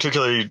think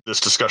particularly this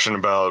discussion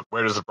about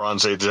where does the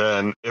Bronze Age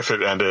end, if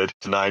it ended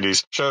to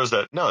 90s, shows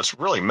that, no, it's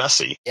really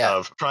messy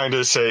of trying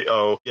to say,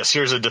 oh, yes,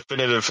 here's a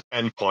definitive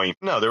endpoint.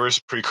 No, there was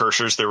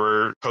precursors, there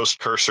were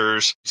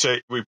post-cursors.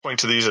 Say we point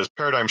to these as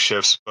paradigm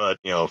shifts, but,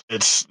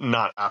 it's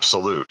not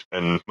absolute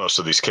in most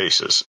of these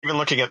cases. Even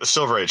looking at the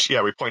Silver Age,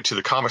 we point to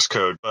the comics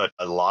code, but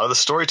a lot of the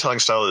storytelling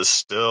style is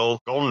still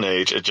Golden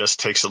Age. It just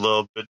takes a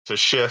little bit to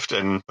shift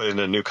and put it in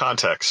a new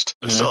context.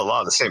 It's still a lot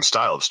of the same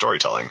style of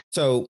storytelling.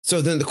 So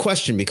then the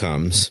question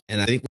becomes,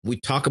 and I think we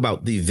talk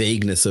about the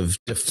vagueness of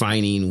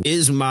defining,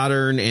 is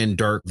modern and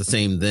dark the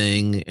same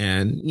thing?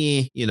 And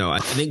I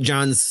think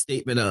John's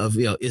statement of,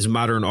 is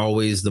modern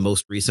always the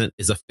most recent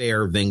is a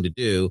fair thing to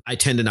do. I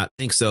tend to not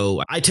think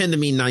so. I tend to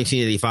mean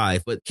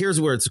 1985, but here's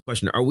where it's a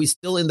question. Are we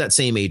still in that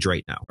same age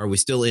right now? Are we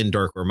still in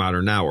dark or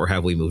modern now, or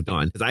have we moved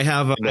on? Because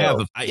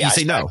you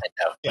say no.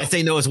 I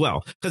say no as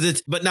well.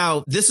 But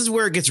now this is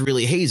where it gets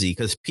really hazy,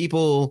 because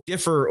people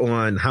differ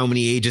on how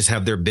many ages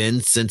have there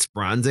been since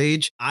Bronze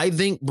Age. I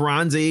think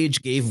Bronze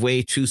Age gave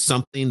way to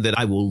something that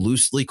I will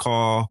loosely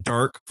call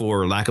dark,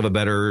 for lack of a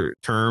better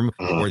term,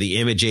 or the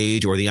Image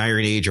Age or the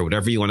Iron Age or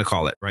whatever you want to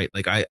call it, right?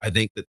 Like, I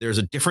think that there's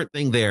a different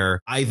thing there.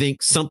 I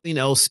think something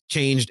else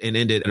changed and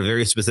ended at a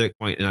very specific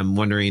point, and I'm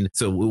wondering,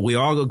 so we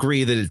all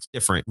agree that it's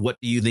different. What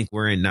do you think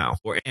we're in now?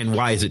 And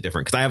why is it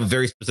different? Because I have a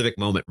very specific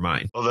moment in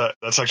mind. Well,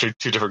 that's actually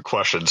 2 different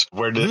questions.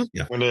 When did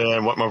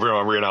and what moment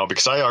are we in now?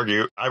 Because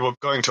I'm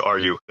going to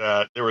argue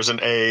that there was an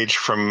age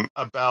from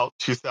about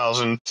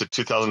 2000 to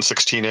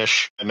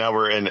 2016-ish, and now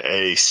we're in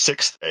a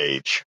 6th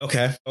age.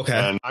 Okay.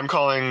 And I'm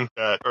calling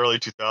that early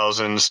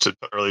 2000s to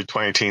early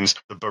 2010s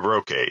the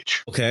Baroque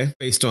age. Okay.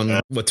 Based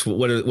on what's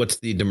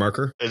the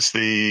demarker? It's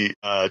the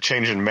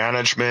change in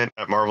management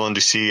at Marvel and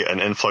DC, an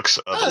influx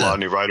of a lot of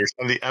new writers,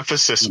 and the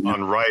emphasis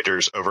on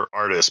writers over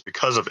artists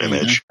because of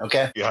Image.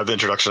 Okay. You have the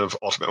introduction of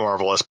Ultimate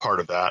Marvel as part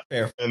of that.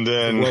 Fair. And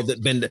then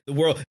the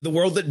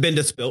world that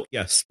Bendis built.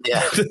 Yes.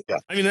 Yeah.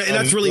 I mean, and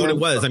that's really what it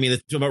was. I mean,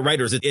 it's about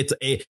writers. It's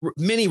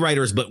many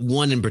writers, but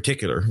one in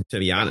particular, to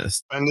be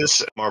honest.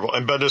 Bendis, Marvel,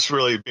 and Bendis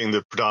really being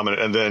the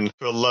predominant, and then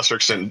to a lesser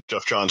extent,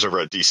 Jeff Johns over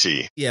at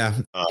DC.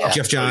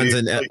 Jeff Johns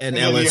and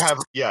Ellis.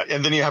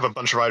 And then you have a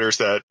bunch of writers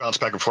that bounce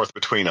back and forth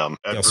between them.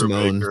 Gail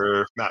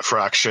Simone, Matt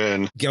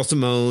Fraction, Gail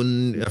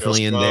Simone,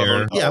 definitely in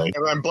there.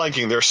 I'm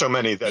blanking. There's so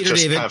many that Peter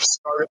just David.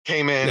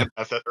 Came in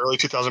at that early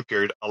 2000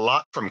 period. A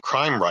lot from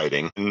crime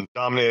writing, and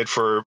dominated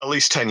for at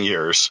least 10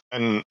 years.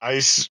 And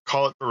I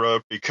call it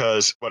Baroque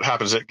because what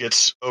happens, it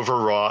gets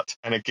overwrought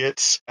and it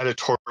gets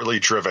editorially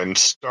driven,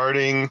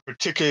 starting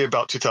particularly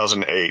about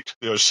 2008.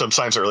 There's some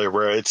signs earlier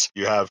where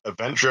you have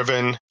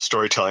event-driven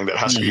storytelling that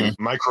has to be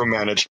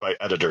micromanaged by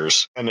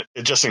editors. And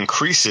it just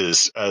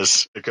increases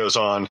as it goes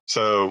on.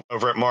 So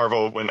over at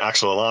Marvel, when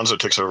Axel Alonso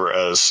takes over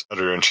as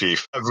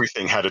editor-in-chief,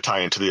 everything had to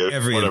tie into the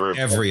every event.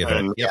 Every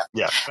event.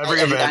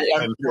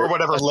 And or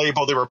whatever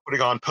label they were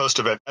putting on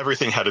post-event,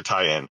 everything had to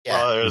tie in.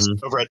 Whereas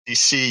over at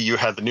DC, you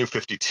had the New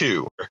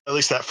 52. At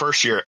least that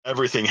first year,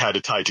 everything had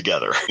to tie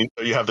together.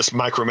 You have this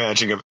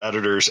micromanaging of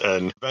editors,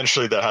 and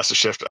eventually that has to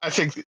shift. I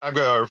think I'm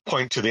going to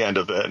point to the end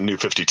of the New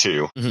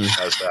 52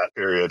 as that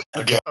period.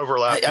 Again,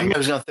 overlapping. I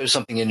was going to throw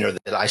something in there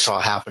that I saw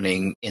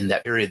happening in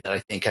that period that I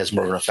think has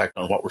more of an effect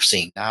on what we're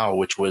seeing now,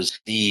 which was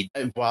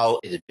while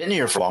it had been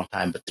here for a long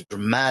time, but the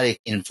dramatic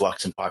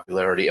influx in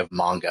popularity of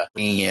manga,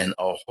 bringing in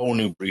a whole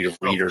new breed of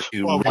reader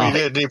to we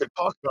didn't even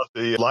talk about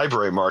the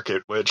library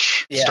market,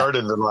 which started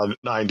in the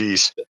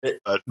 90s,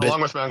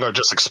 along with manga,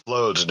 just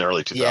explodes in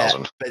early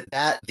 2000. Yeah,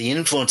 but the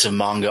influence of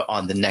manga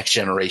on the next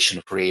generation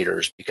of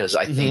creators, because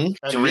I think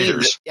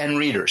readers.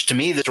 To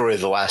me, the story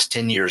of the last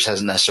 10 years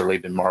hasn't necessarily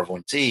been Marvel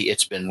and DC.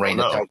 It's been Reign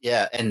of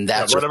Terror. And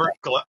that's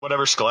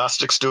whatever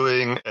Scholastic's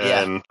doing,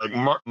 and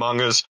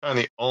manga's kind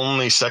of the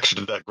only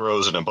section that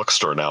grows in a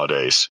bookstore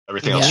nowadays.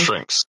 Everything else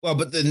shrinks. Well,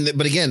 but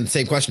again,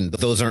 same question.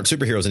 Those aren't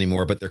superheroes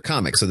anymore, but they're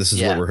comics. So this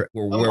is where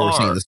we're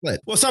seeing the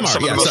split. Well, some are.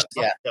 Some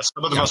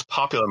of the most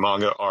popular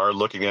manga are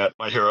looking at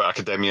My Hero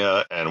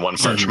Academia and One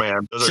Punch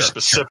Man. Those are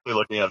specifically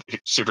looking at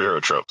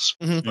superhero tropes.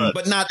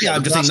 But not.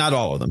 I'm just saying not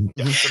all of them.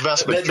 The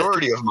vast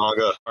majority of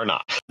manga are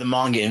not. The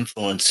manga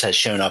influence has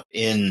shown up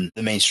in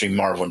the mainstream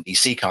Marvel and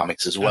DC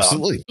comics as well.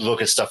 Absolutely.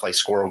 Look at stuff like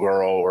Squirrel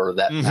Girl or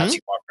that Patsy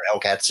Walker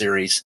Hellcat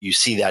series. You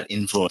see that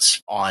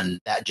influence on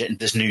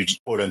this new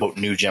quote unquote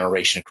new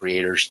generation of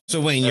creators.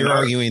 So Wayne, you're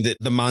arguing that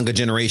the manga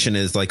generation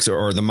is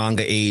or the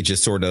manga age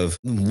is sort of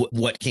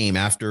what came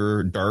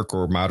after dark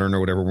or modern or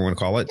whatever we want to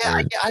call it.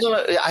 I don't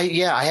know.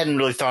 I hadn't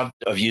really thought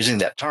of using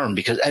that term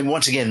because, and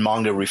once again,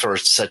 manga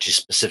refers to such a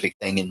specific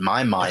thing in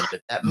my mind,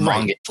 that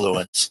manga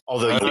influence.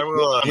 Although I'm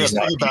going to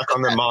piggyback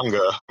on the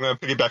manga. I'm going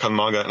to piggyback on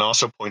manga and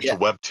also point to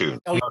Webtoon.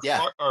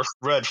 Are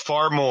read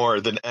far more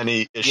than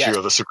any issue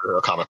of a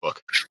superhero comic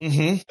book. So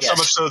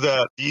much so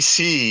that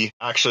DC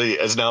actually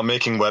is now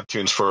making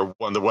Webtoons for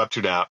one of the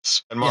Webtoon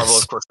apps, and Marvel,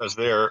 of course, has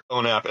their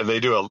own app, and they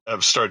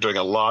have started doing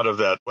a lot of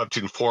that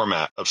Webtoon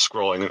format of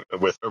scrolling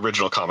with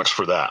original comics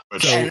for that.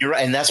 And you're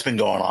right, and that's been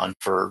going on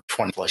for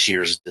 20 plus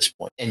years at this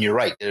point. And you're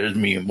right, there's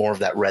more of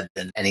that read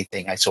than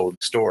anything I sold in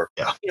the store.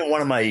 Yeah.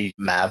 One of my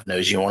Mav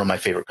knows, one of my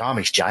favorite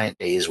comics, Giant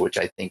Days, which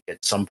I think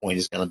at some point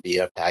is going to be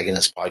a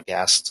protagonist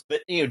podcast.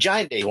 But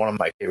Giant Days, one of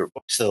my favorite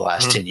books of the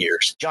last 10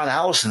 years. John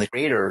Allison, the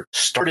creator,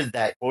 started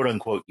that quote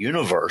unquote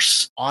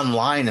universe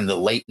online in the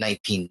late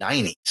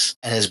 1990s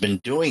and has been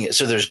doing it.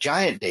 So there's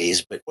Giant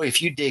Days, but boy,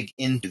 if you dig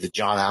into the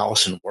John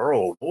Allison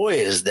world, boy,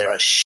 is there a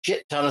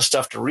shit ton of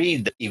stuff to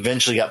read that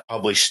eventually got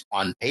published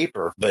on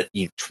paper. But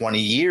 20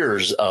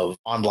 years of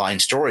online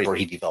stories where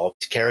he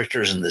developed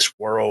characters in this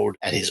world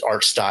and his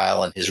art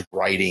style and his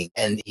writing,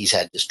 and he's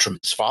had this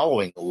tremendous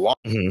following long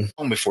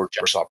before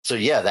Microsoft. So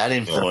that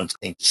influence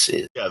I think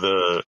is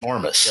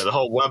enormous. Yeah, the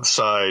whole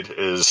website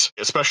is,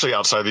 especially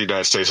outside the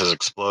United States, has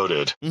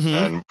exploded,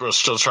 and we're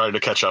still trying to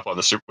catch up on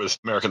with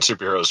American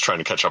superheroes trying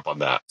to catch up on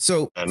that.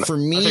 So and for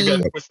me, I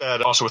think that with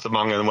that, also with the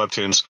manga and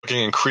webtoons,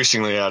 looking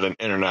increasingly at an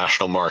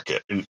international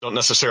market. You don't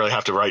necessarily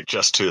have to write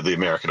just to the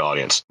American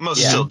audience.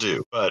 Most still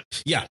do, but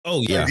the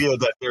idea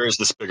that there is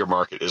this bigger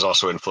market is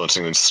also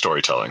influencing the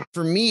storytelling.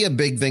 For me, a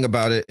big thing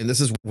about it, and this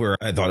is where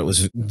I thought it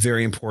was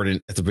very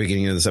important at the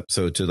beginning of this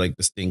episode to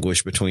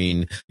distinguish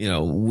between,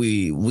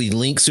 we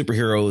link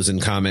superheroes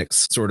and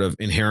comics sort of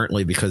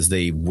inherently because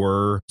they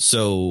were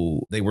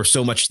so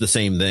much the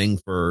same thing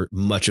for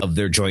much of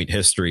their joint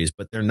histories,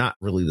 but they're not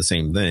really the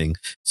same thing.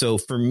 So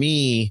for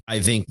me, I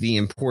think the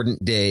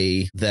important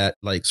day that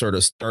sort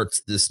of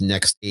starts this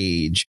next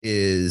age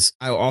is,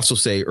 I'll also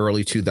say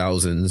early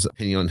 2000s,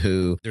 depending on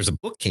who. There's a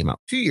book came out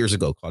 2 years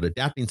ago called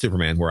Adapting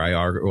Superman, where I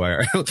argue,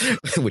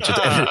 which is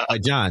edited by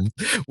John,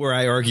 where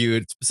I argue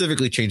it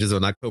specifically changes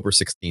on October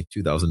 16th,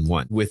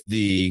 2001, with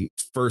the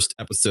first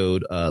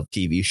episode of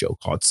TV show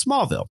called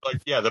Smallville.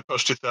 The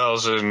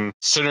post-2000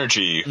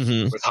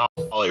 synergy with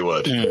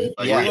Hollywood.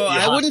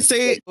 I wouldn't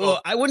say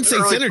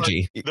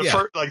synergy.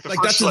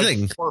 That's the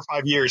thing. 4 or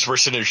 5 years were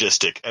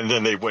synergistic, and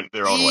then they went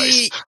their own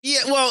ways. Yeah,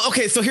 well,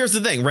 okay, so here's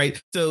the thing,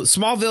 right? So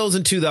Smallville's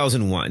in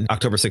 2001,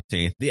 October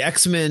 16th. The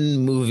X-Men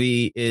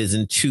movie is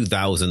in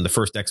 2000, the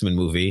first X-Men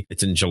movie.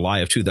 It's in July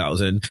of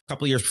 2000. A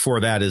couple of years before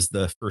that is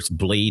the first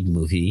Blade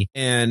movie.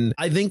 And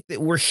I think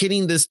that we're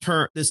hitting this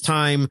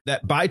time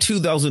that by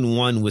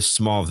 2001 with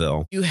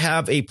Smallville, you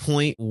have a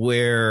point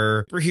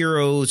where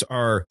superheroes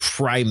are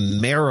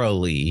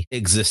primarily currently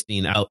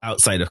existing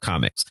outside of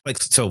comics.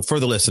 Like, so for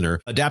the listener,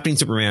 Adapting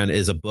Superman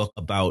is a book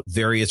about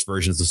various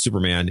versions of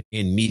Superman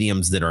in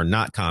mediums that are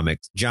not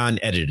comics. John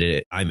edited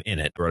it. I'm in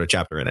it. I wrote a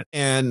chapter in it.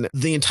 And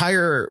the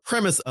entire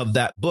premise of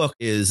that book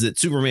is that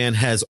Superman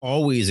has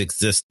always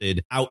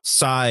existed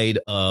outside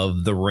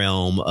of the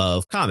realm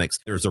of comics.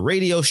 There's a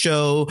radio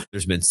show.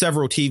 There's been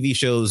several TV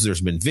shows.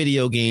 There's been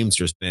video games.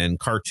 There's been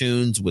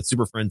cartoons with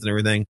Super Friends and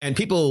everything. And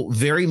people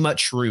very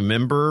much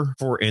remember,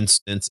 for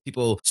instance,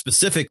 people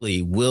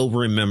specifically will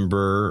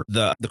remember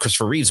the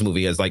Christopher Reeves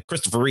movie as like,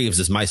 Christopher Reeves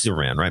is my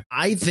Superman, right?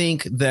 I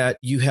think that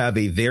you have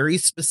a very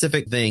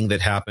specific thing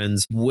that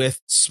happens with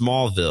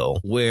Smallville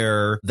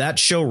where that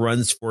show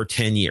runs for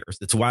 10 years.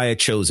 That's why I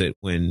chose it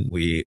when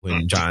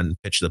John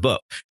pitched the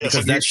book. Yes,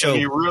 because that show,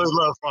 you really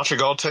loved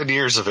watching all 10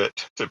 years of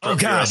it. Oh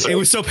God, it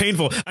was so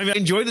painful. I mean, I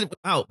enjoyed it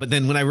out, but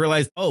then when I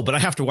realized, but I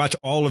have to watch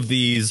all of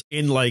these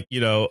in like,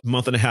 a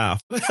month and a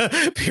half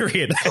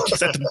period. I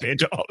just had to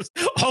binge all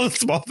of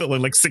Smallville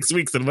in like 6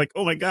 weeks. And I'm like,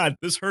 oh my God,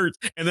 this hurts.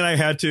 And then I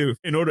had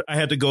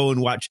to go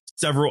and watch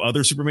several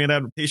other Superman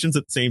adaptations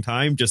at the same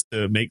time just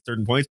to make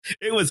certain points.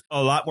 It was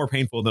a lot more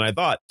painful than I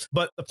thought.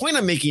 But the point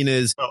I'm making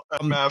is,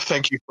 Mav,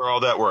 thank you for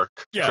all that work.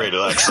 Yeah. Created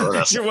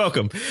that. You're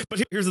welcome.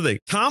 But here's the thing.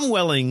 Tom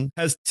Welling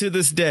has to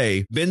this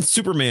day been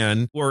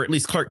Superman, or at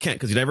least Clark Kent,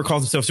 because he never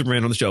calls himself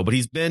Superman on the show, but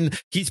he's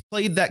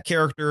played that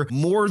character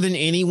more than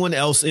anyone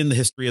else in the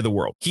history of the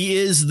world. He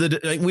is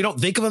we don't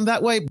think of him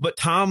that way, but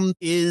Tom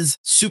is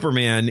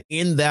Superman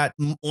in that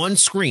on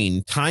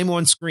screen,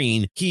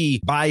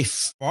 he by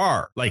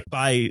far, like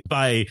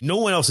by no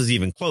one else is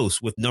even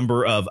close with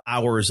number of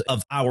hours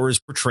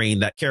portraying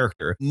that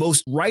character.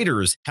 Most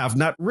writers have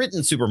not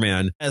written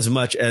Superman as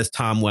much as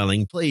Tom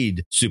Welling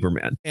played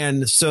Superman.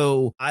 And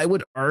so I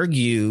would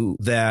argue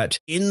that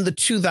in the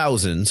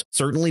 2000s,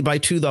 certainly by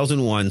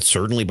 2001,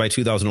 certainly by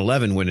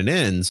 2011, when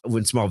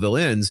Smallville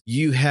ends,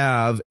 you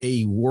have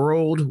a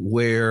world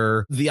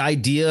where the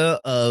idea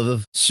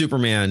of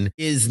Superman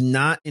is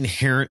not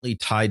inherently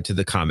tied to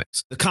the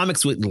comics. The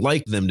comics would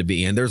like them to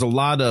be. And there's a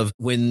lot of,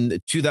 when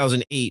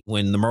 2008,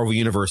 when the Marvel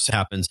Universe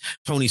happens,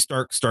 Tony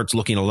Stark starts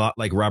looking a lot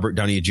like Robert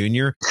Downey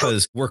Jr.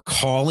 because we're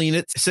calling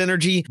it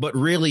synergy, but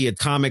really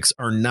comics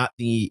are not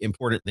the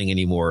important thing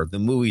anymore. The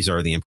movies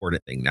are the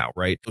important thing now,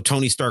 right? So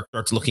Tony Stark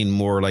starts looking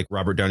more like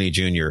Robert Downey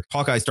Jr.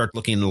 Hawkeye starts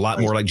looking a lot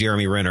more like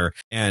Jeremy Renner,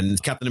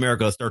 and Captain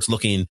America starts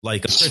looking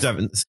like Chris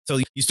Evans. So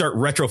you start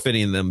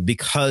retrofitting them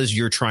because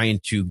you're trying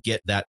to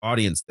get that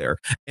audience there.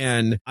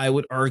 And I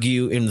would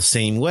argue in the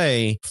same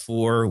way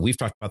we've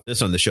talked about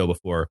this on the show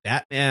before,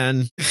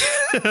 Batman.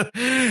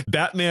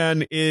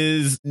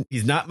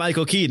 He's not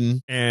Michael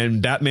Keaton,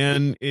 and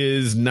Batman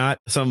is not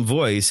some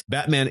voice.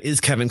 Batman is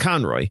Kevin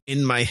Conroy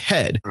in my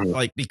head,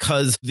 like,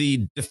 because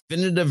the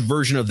definitive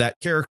version of that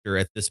character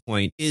at this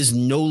point is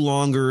no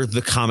longer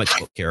the comic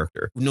book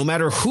character. No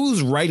matter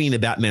who's writing a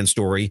Batman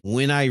story,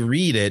 when I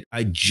read it,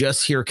 I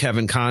just hear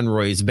Kevin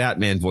Conroy's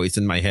Batman voice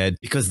in my head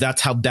because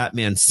that's how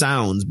Batman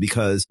sounds,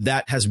 because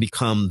that has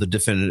become the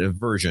definitive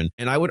version.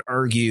 And I would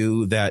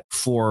argue that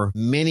for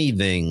many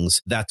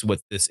things, that's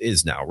what this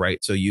is now, right?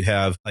 So you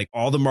have like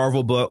all the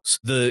Marvel books,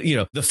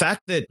 the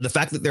fact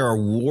that there are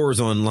wars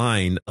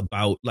online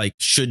about like,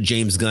 should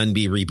James Gunn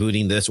be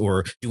rebooting this,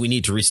 or do we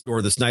need to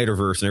restore the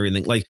Snyderverse and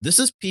everything? Like, this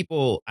is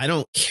people, I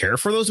don't care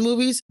for those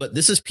movies, but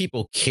this is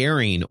people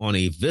caring on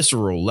a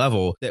visceral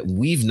level that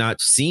we've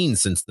not seen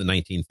since the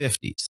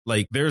 1950s.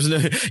 Like, there's no,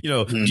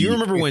 do you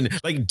remember when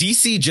like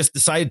DC just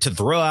decided to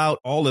throw out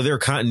all of their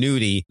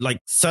continuity like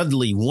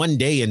suddenly one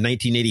day in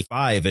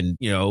 1985, and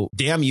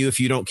damn you if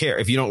you don't care,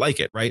 if you don't like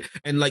it, right?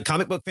 And like,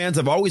 comic book fans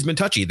have always been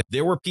touchy.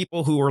 There were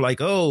people who were like,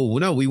 oh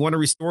no, we want to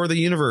restore the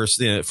universe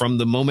from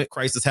the moment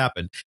Crisis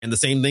happened. And the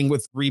same thing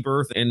with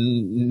Rebirth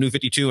and New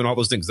 52 and all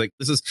those things. Like,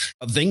 this is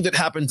a thing that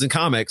happens in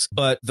comics,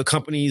 but the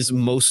companies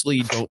mostly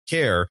don't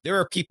care. There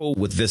are people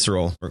with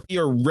visceral, they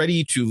are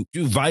ready to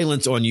do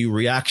violence on you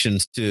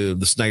reactions to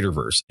the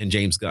Snyderverse and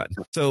James Gunn.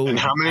 So and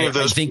how many of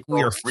those I think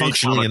we are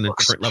functionally in a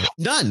different level.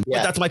 None. Yeah.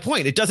 But that's my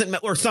point. It doesn't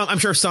matter, or some, I'm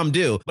sure some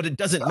do, but it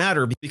doesn't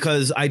matter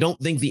because I don't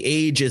think the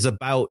age is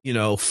about,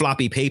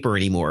 floppy paper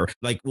anymore.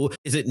 Like, well,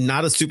 is it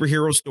not a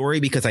superhero story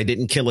because I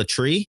didn't kill a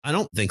tree? I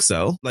don't think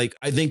so. Like,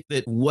 I think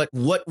that what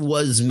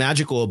was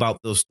magical about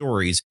those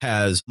stories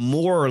has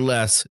more or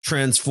less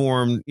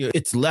transformed.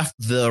 It's left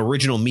the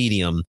original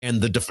medium,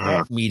 and the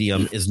default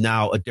medium is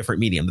now a different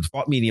medium. The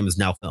default medium is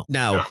now film.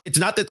 Now, it's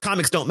not that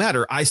comics don't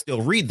matter. I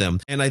still read them.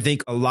 And I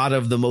think a lot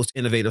of the most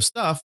innovative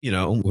stuff,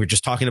 we're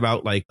just talking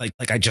about like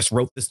I just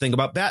wrote this thing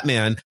about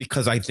Batman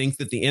because I think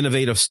that the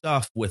innovative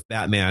stuff with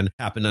Batman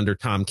happened under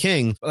Tom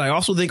King. But I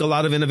also think a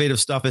lot of innovative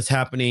stuff is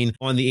happening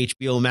on the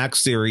HBO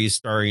Max series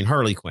starring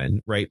Harley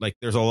Quinn, right? Like,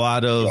 there's a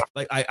lot of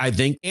I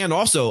think, and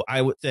also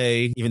I would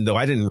say, even though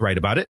I didn't write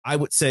about it, I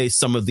would say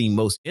some of the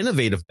most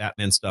innovative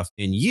Batman stuff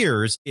in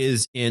years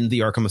is in the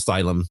Arkham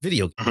Asylum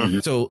video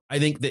game. So I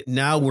think that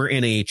now we're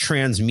in a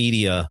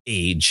transmedia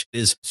age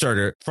is sort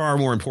of far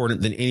more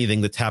important than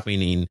anything that's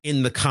happening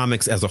in the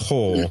comics as a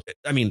whole.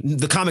 I mean,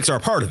 the comics are a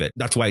part of it.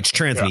 That's why it's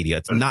transmedia.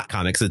 It's not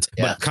comics. It's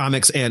but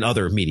comics and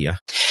other media.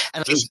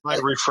 And this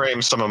might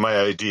reframe some of my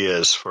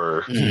ideas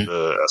for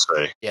the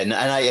essay. Yeah, and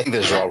I think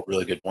those are all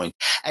really good points.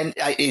 And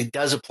it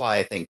does apply,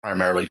 I think,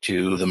 primarily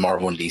to the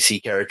Marvel and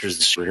DC characters,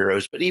 the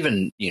superheroes. But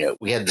even,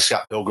 we had the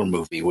Scott Pilgrim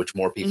movie, which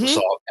more people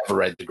saw, ever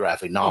read the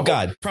graphic novel. Oh,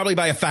 God, probably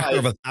by a factor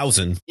of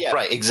 1,000. Yeah,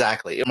 right,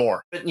 exactly,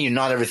 more. But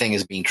not everything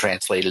is being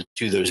translated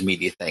to those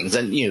media things.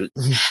 And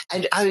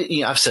and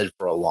I've said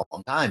for a long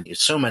time,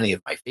 so many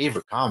of my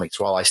favorite comics.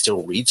 While I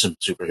still read some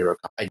superhero,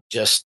 I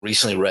just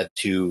recently read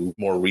 2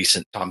 more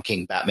recent Tom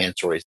King Batman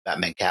stories,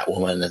 Batman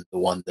Catwoman, and the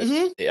one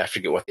that I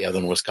forget what the other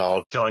one was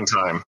called. Killing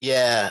Time.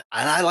 Yeah,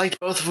 and I liked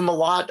both of them a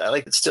lot. I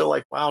like it still.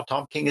 Like, wow,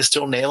 Tom King is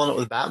still nailing it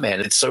with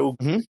Batman. It's so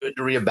good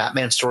to read a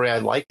Batman story I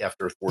liked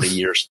after 40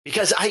 years.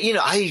 Because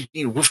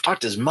we've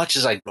talked as much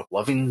as I grew up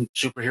loving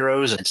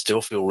superheroes and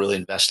still feel really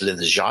invested in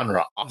the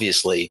genre.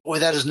 Obviously, boy,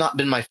 that has not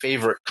been my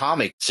favorite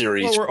comic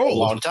series for a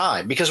long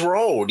time because we're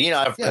old.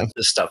 I've read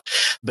this stuff,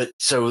 but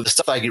so the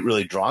stuff I get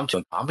really drawn to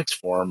in comics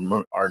form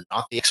are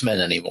not the X-Men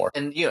anymore.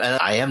 And and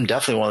I am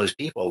definitely one of those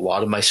people. A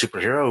lot of my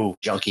superhero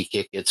junkie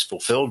kick gets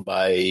fulfilled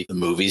by the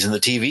movies and the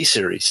TV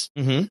series.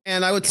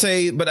 And I would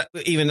say, but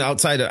even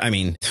outside of,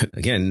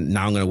 again,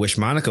 now I'm going to wish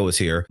Monica was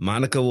here.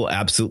 Monica will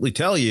absolutely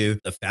tell you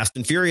the Fast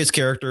and Furious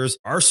characters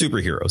are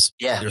superheroes.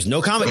 Yeah. There's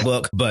no comic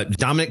book, but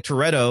Dominic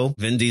Toretto,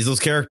 Vin Diesel's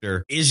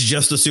character, is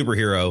just a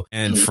superhero.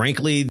 And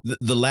frankly,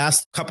 the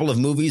last couple of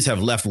movies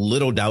have left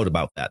little doubt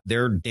about that.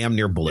 They're damn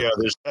near bulletproof.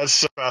 Yeah,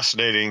 that's a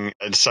fascinating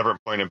and separate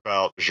point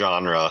about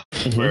genre,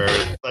 where,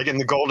 like in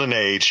the Golden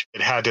Age,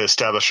 it had to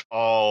establish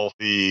all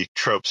the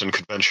tropes and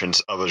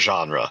conventions of a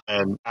genre.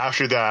 And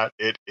after that,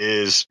 it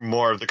is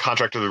more of the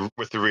contract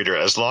with the reader.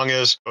 As long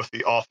as both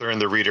the author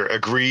and the reader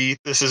agree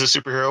this is a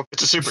superhero,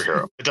 it's a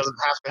superhero. It doesn't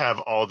have to have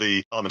all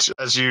the elements.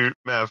 As you,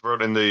 Mav,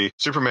 wrote in the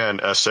Superman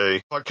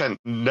essay, Clark Kent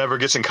never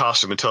gets in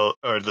costume until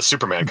the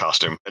Superman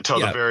costume until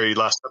the very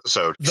last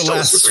episode. The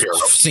last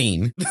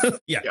scene.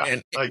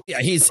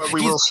 He's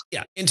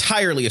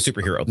entirely a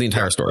superhero, the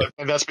entire story.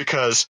 And that's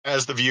because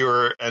as the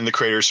viewer and the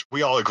creators,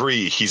 we all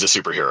agree he's a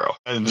superhero.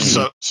 And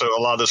so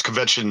a lot of those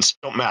conventions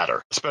don't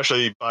matter,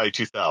 especially by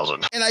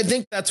 2000. And I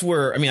think that's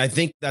where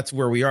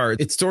we are.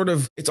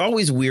 It's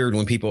always weird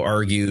when people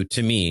argue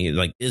to me,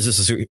 like, is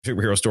this a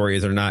superhero story?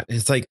 Is it not?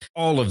 It's like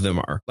all of them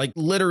are. Like,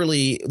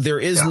 literally, there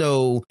is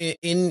no,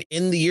 in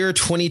the year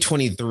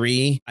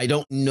 2023, I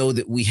don't know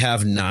that we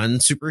have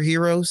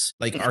non-superheroes.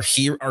 Like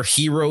our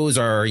heroes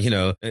are,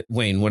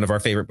 Wayne, one of our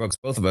favorite books,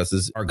 both of us,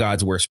 is Our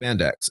Gods Wear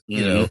Spandex.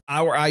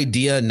 Our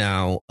idea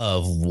now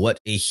of what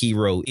a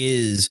hero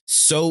is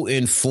so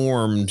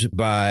informed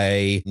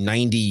by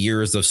 90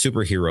 years of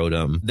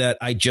superherodom that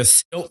I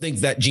just don't think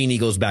that genie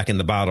goes back in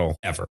the bottle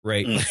ever.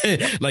 Right.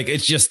 Like,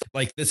 it's just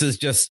like, this is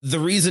just the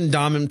reason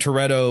Dom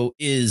Toretto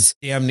is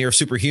damn near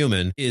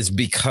superhuman is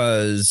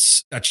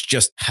because that's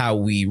just how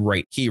we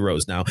write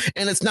heroes now.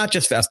 And it's not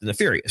just Fast and the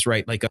Furious,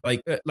 right?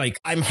 Like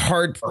I'm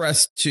hard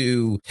pressed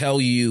to tell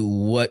you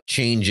what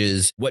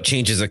changes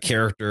a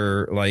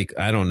character like,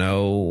 I don't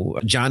know,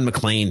 John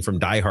McClane from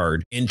Die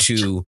Hard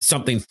into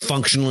something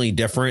functionally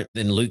different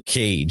than Luke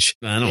Cage.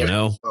 I don't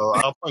know. So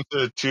I'll point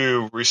to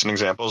 2 recent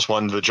examples.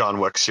 One, the John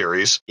Wick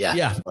series.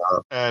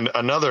 And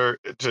another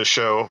to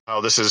show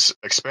how this is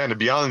expanded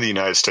beyond the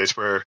United States,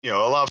 where, a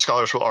lot of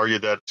scholars will argue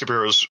that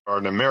superheroes are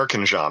an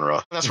American genre.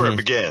 And that's where it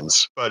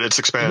begins, but it's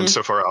expanded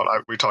so far out.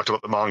 We talked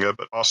about the manga,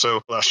 but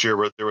also last year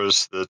where there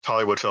was the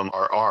Tollywood film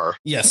RR.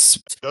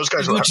 Yes. Those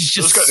guys are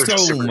just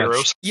superheroes.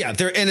 Much. Yeah.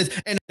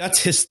 And that's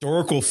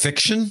historical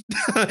fiction,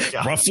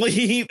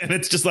 roughly. And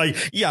it's just like,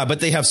 but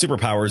they have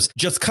superpowers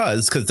just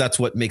because that's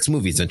what makes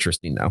movies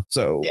interesting now.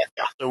 So,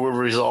 so we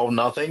resolved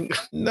nothing.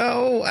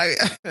 No,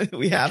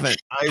 we haven't.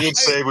 I would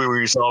say we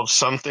resolved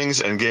some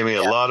things and gave me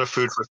a lot of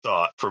food for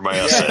thought for my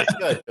essay.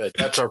 Good.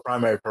 That's our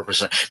primary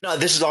purpose. No,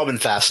 this has all been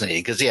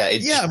fascinating because,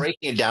 it's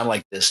breaking it down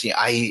like this.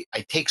 I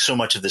take so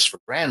much of this for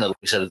granted, like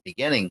we said at the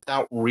beginning,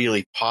 without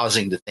really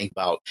pausing to think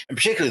about, and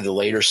particularly the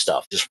later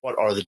stuff, just what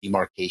are the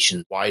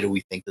demarcations? Why do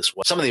we think this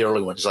way? Some of the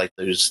early ones, like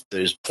those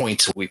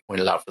points that we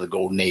pointed out for the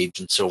Golden Age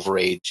and Silver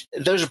Age,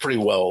 those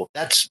are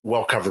that's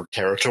well covered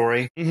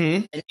territory.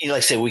 And like I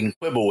say, we can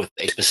quibble with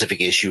a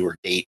specific issue or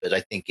date, but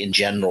I think in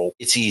general,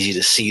 it's easy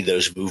to see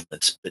those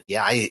movements. But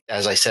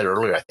as I said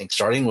earlier, I think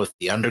starting with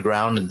the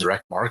underground and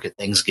direct market,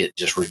 things get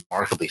just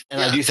remarkably.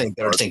 And I do think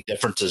there are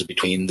differences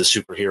between the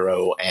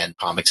superhero and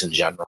comics in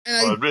general.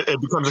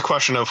 It becomes a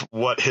question of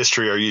what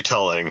history are you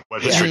telling?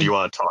 What history do you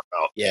want to talk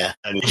about? Yeah.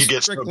 And you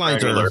get strict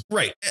lines are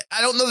right.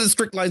 I don't know that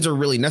strict lines are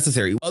really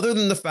necessary, other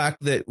than the fact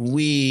that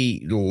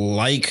we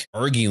like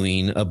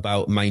arguing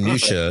about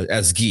minutia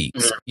as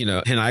geeks,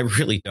 and I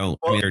really don't.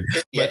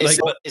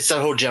 it's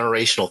that whole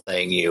generational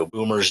thing,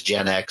 boomers,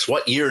 Gen X.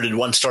 What year did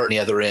one start and the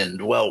other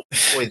end? Well,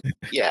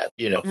 yeah,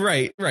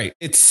 Right.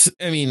 It's,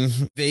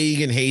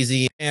 vague and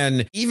hazy.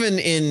 And even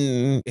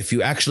if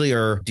you actually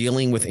are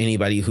dealing with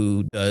anybody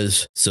who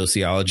does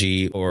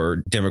sociology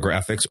or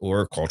demographics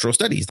or cultural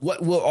studies,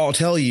 what we'll all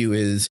tell you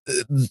is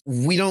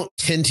we don't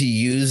tend to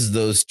use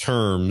those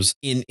terms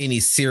in any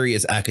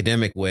serious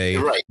academic way,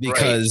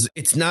 because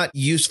it's not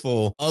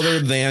useful other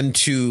than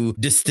to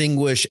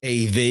distinguish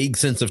a vague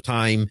sense of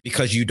time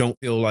because you don't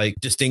feel like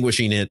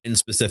distinguishing it in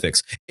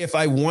specifics. If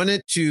I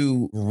wanted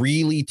to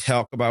really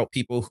talk about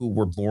people who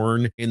were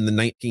born in the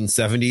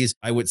 1970s,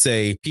 I would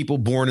say people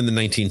born in the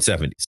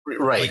 1970s.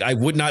 Right. Like I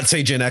would not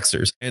say Gen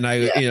Xers. And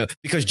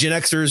because Gen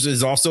Xers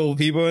is also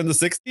people in the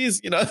 60s,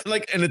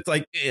 and it's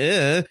like,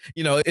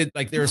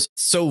 they're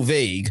so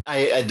vague.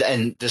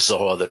 And this is a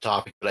whole other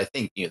topic, but I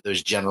think,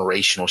 those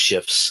generational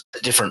shifts, the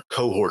different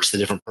cohorts, the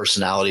different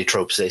personality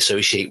tropes they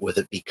associate with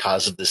it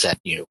because of this,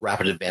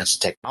 rapid advance in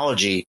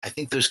technology. I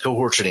think those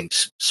cohorts are getting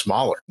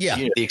smaller. Yeah.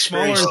 The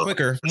experience smaller and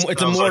quicker.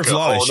 It's a Moore's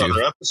Law issue.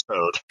 Another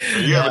episode.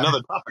 You have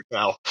another topic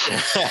now.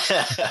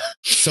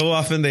 So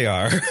often they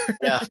are.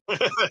 Yeah.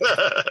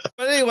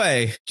 But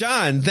anyway,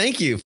 John,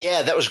 thank you.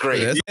 Yeah, that was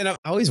great. And I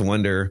always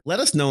wonder, let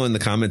us know in the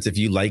comments if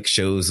you like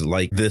shows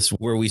like this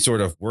where we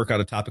sort of work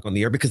out a topic on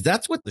the air, because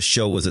that's what the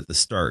show was at the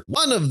start.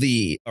 One of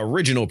the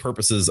original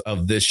purposes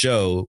of this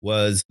show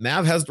was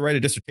Mav has to write a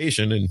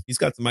dissertation and he's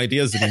got some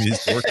ideas that he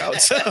needs to work out.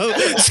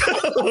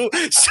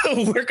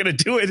 So we're going to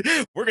do it.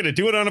 We're going to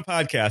do it on a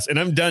podcast, and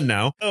I'm done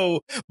now.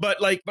 But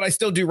I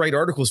still do write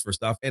articles for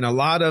stuff. And a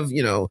lot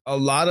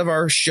of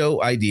our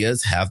show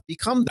ideas have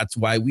become, that's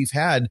why we've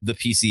had the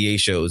PCA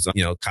shows.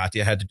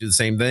 Katya had to do the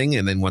same thing.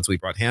 And then once we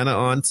brought Hannah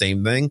on,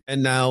 same thing.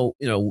 And now,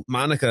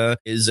 Monica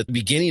is at the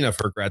beginning of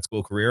her grad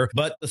school career,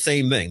 but the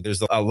same thing.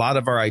 There's a lot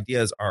of our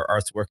ideas are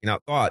us working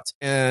out thoughts.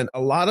 And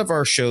a lot of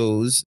our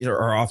shows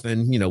are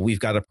often, we've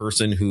got a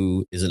person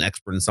who is an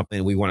expert in something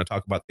and we want to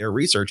talk about their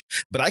research.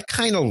 But I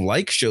kind of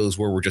like shows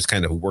where we're just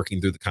kind of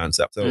working through the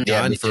concept. So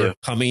John, for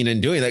coming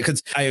and doing that,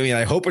 because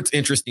I hope it's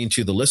interesting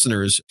to the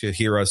listeners to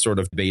hear us sort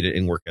of debate it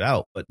and work it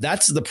out. But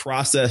that's the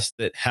process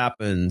that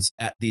happens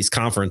at these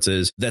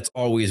conferences. That's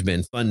always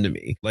been fun to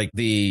me. Like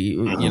the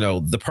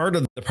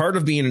part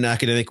of being an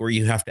academic where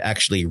you have to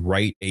actually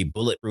write a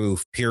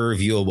bulletproof, peer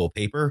reviewable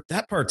paper.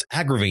 That part's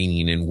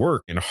aggravating and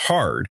work and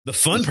hard. The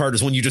fun part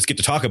is when you just get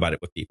to talk about it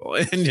with people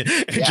and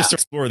just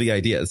explore the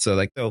ideas. So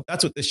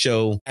that's what this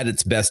show at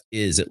its best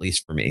is, at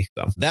least for me.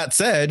 So that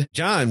said,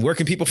 John, where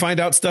can people find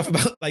out stuff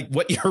about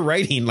what you're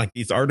writing, like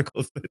these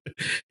articles?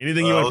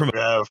 Anything you want to promote? We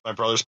have my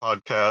brother's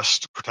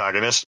podcast,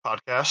 Protagonist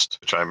Podcast,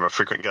 which I'm a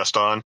frequent guest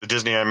on. The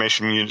Disney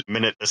Animation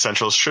Minute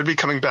Essentials should be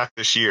coming back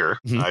this year.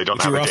 Mm-hmm. I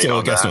don't have a date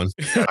on that. One.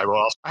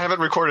 I haven't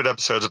recorded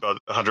episodes about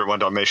 101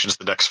 Dalmatians,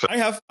 the next film. I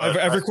have.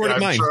 I've recorded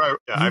mine.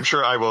 I'm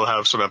sure I will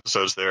have some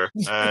episodes there.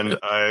 And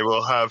I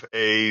will have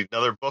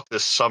another book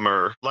this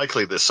summer,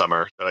 likely this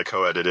summer, that I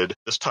co-edited,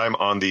 this time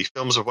on the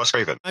films of Wes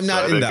Craven. I'm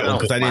not in that one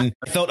because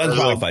I felt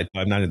unqualified.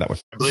 I'm not in that one.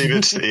 I believe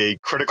it's a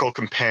critical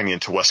companion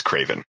to Wes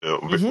Craven.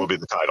 Will be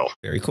the title.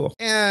 Very cool.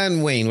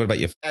 And Wayne, what about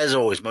you? As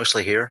always,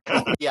 mostly here.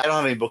 Yeah, I don't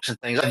have any books and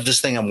things. I have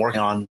this thing I'm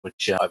working on,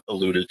 which I've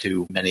alluded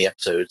to many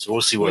episodes.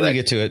 We'll see when I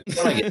get to it.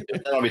 When I get to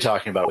it, I don't be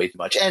talking about way too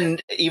much.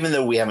 And even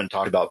though we haven't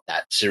talked about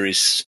that series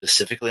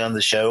specifically on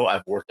the show,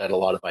 I've worked out a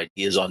lot of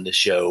ideas on this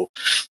show.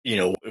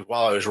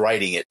 While I was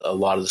writing it, a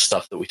lot of the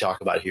stuff that we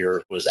talk about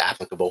here was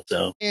applicable.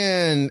 So,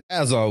 and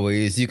as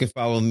always, you can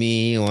follow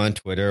me on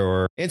Twitter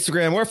or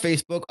Instagram or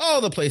Facebook,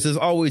 all the places,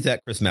 always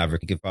at Chris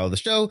Maverick. You can follow the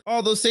show,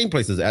 all those same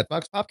places at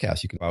Vox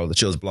Popcast. You can follow the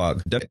show's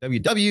blog,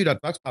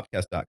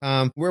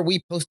 www.voxpopcast.com, where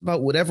we post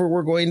about whatever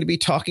we're going to be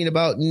talking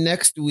about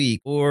next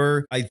week.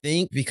 Or I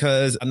think,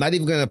 because I'm not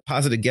even going to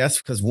posit a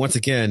guess, because once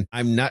again,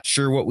 I'm not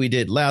sure what we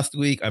did last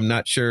week. I'm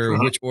not sure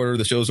which order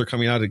the shows are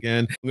coming out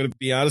again. I'm going to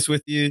be honest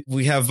with you.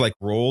 We have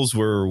roles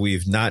where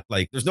we've not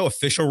there's no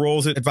official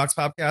roles at Vox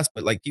Popcast,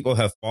 but people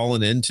have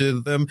fallen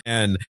into them,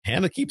 and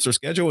Hannah keeps her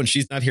schedule and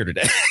she's not here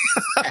today.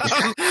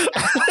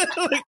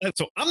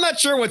 So I'm not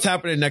sure what's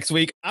happening next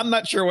week. I'm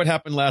not sure what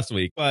happened last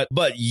week, but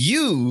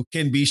you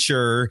can be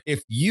sure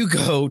if you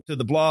go to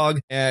the blog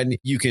and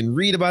you can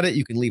read about it.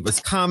 You can leave us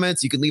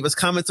comments. You can leave us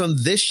comments on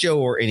this show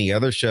or any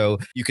other show.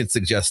 You can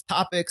suggest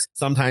topics.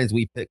 Sometimes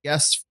we pick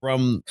guests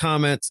from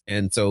comments.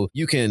 And so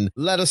you can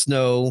let us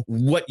know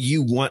what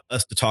you want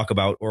us to talk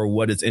about or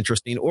what is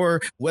interesting,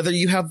 or whether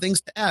you have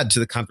things to add to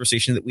the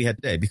conversation that we had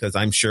today, because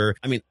I'm sure,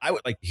 I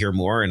would like to hear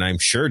more, and I'm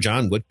sure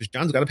John would, because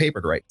John's got a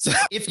paper to write. So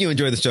if you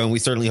enjoy the show, and we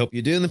certainly hope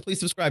you do, then please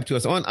subscribe to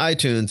us on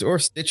iTunes or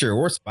Stitcher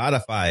or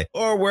Spotify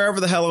or wherever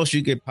the hell else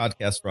you get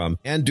podcasts from.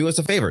 And do us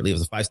a favor, leave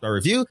us a 5-star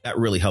review. That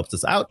really helps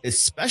us out,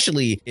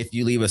 especially if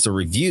you leave us a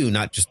review,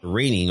 not just a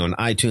rating on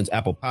iTunes,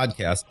 Apple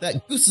Podcasts.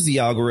 That boosts the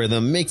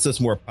algorithm, makes us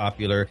more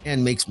popular,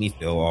 and makes me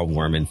feel all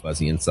warm and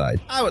fuzzy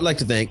inside. I would like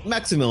to thank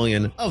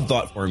Maximilian of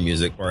Thoughtform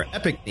Music for our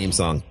epic theme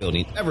song,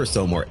 building ever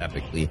so more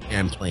epically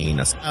and playing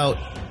us out.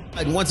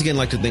 I'd once again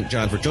like to thank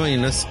John for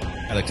joining us.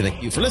 I'd like to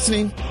thank you for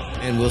listening,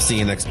 and we'll see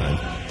you next time.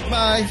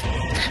 Bye.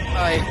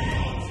 Bye.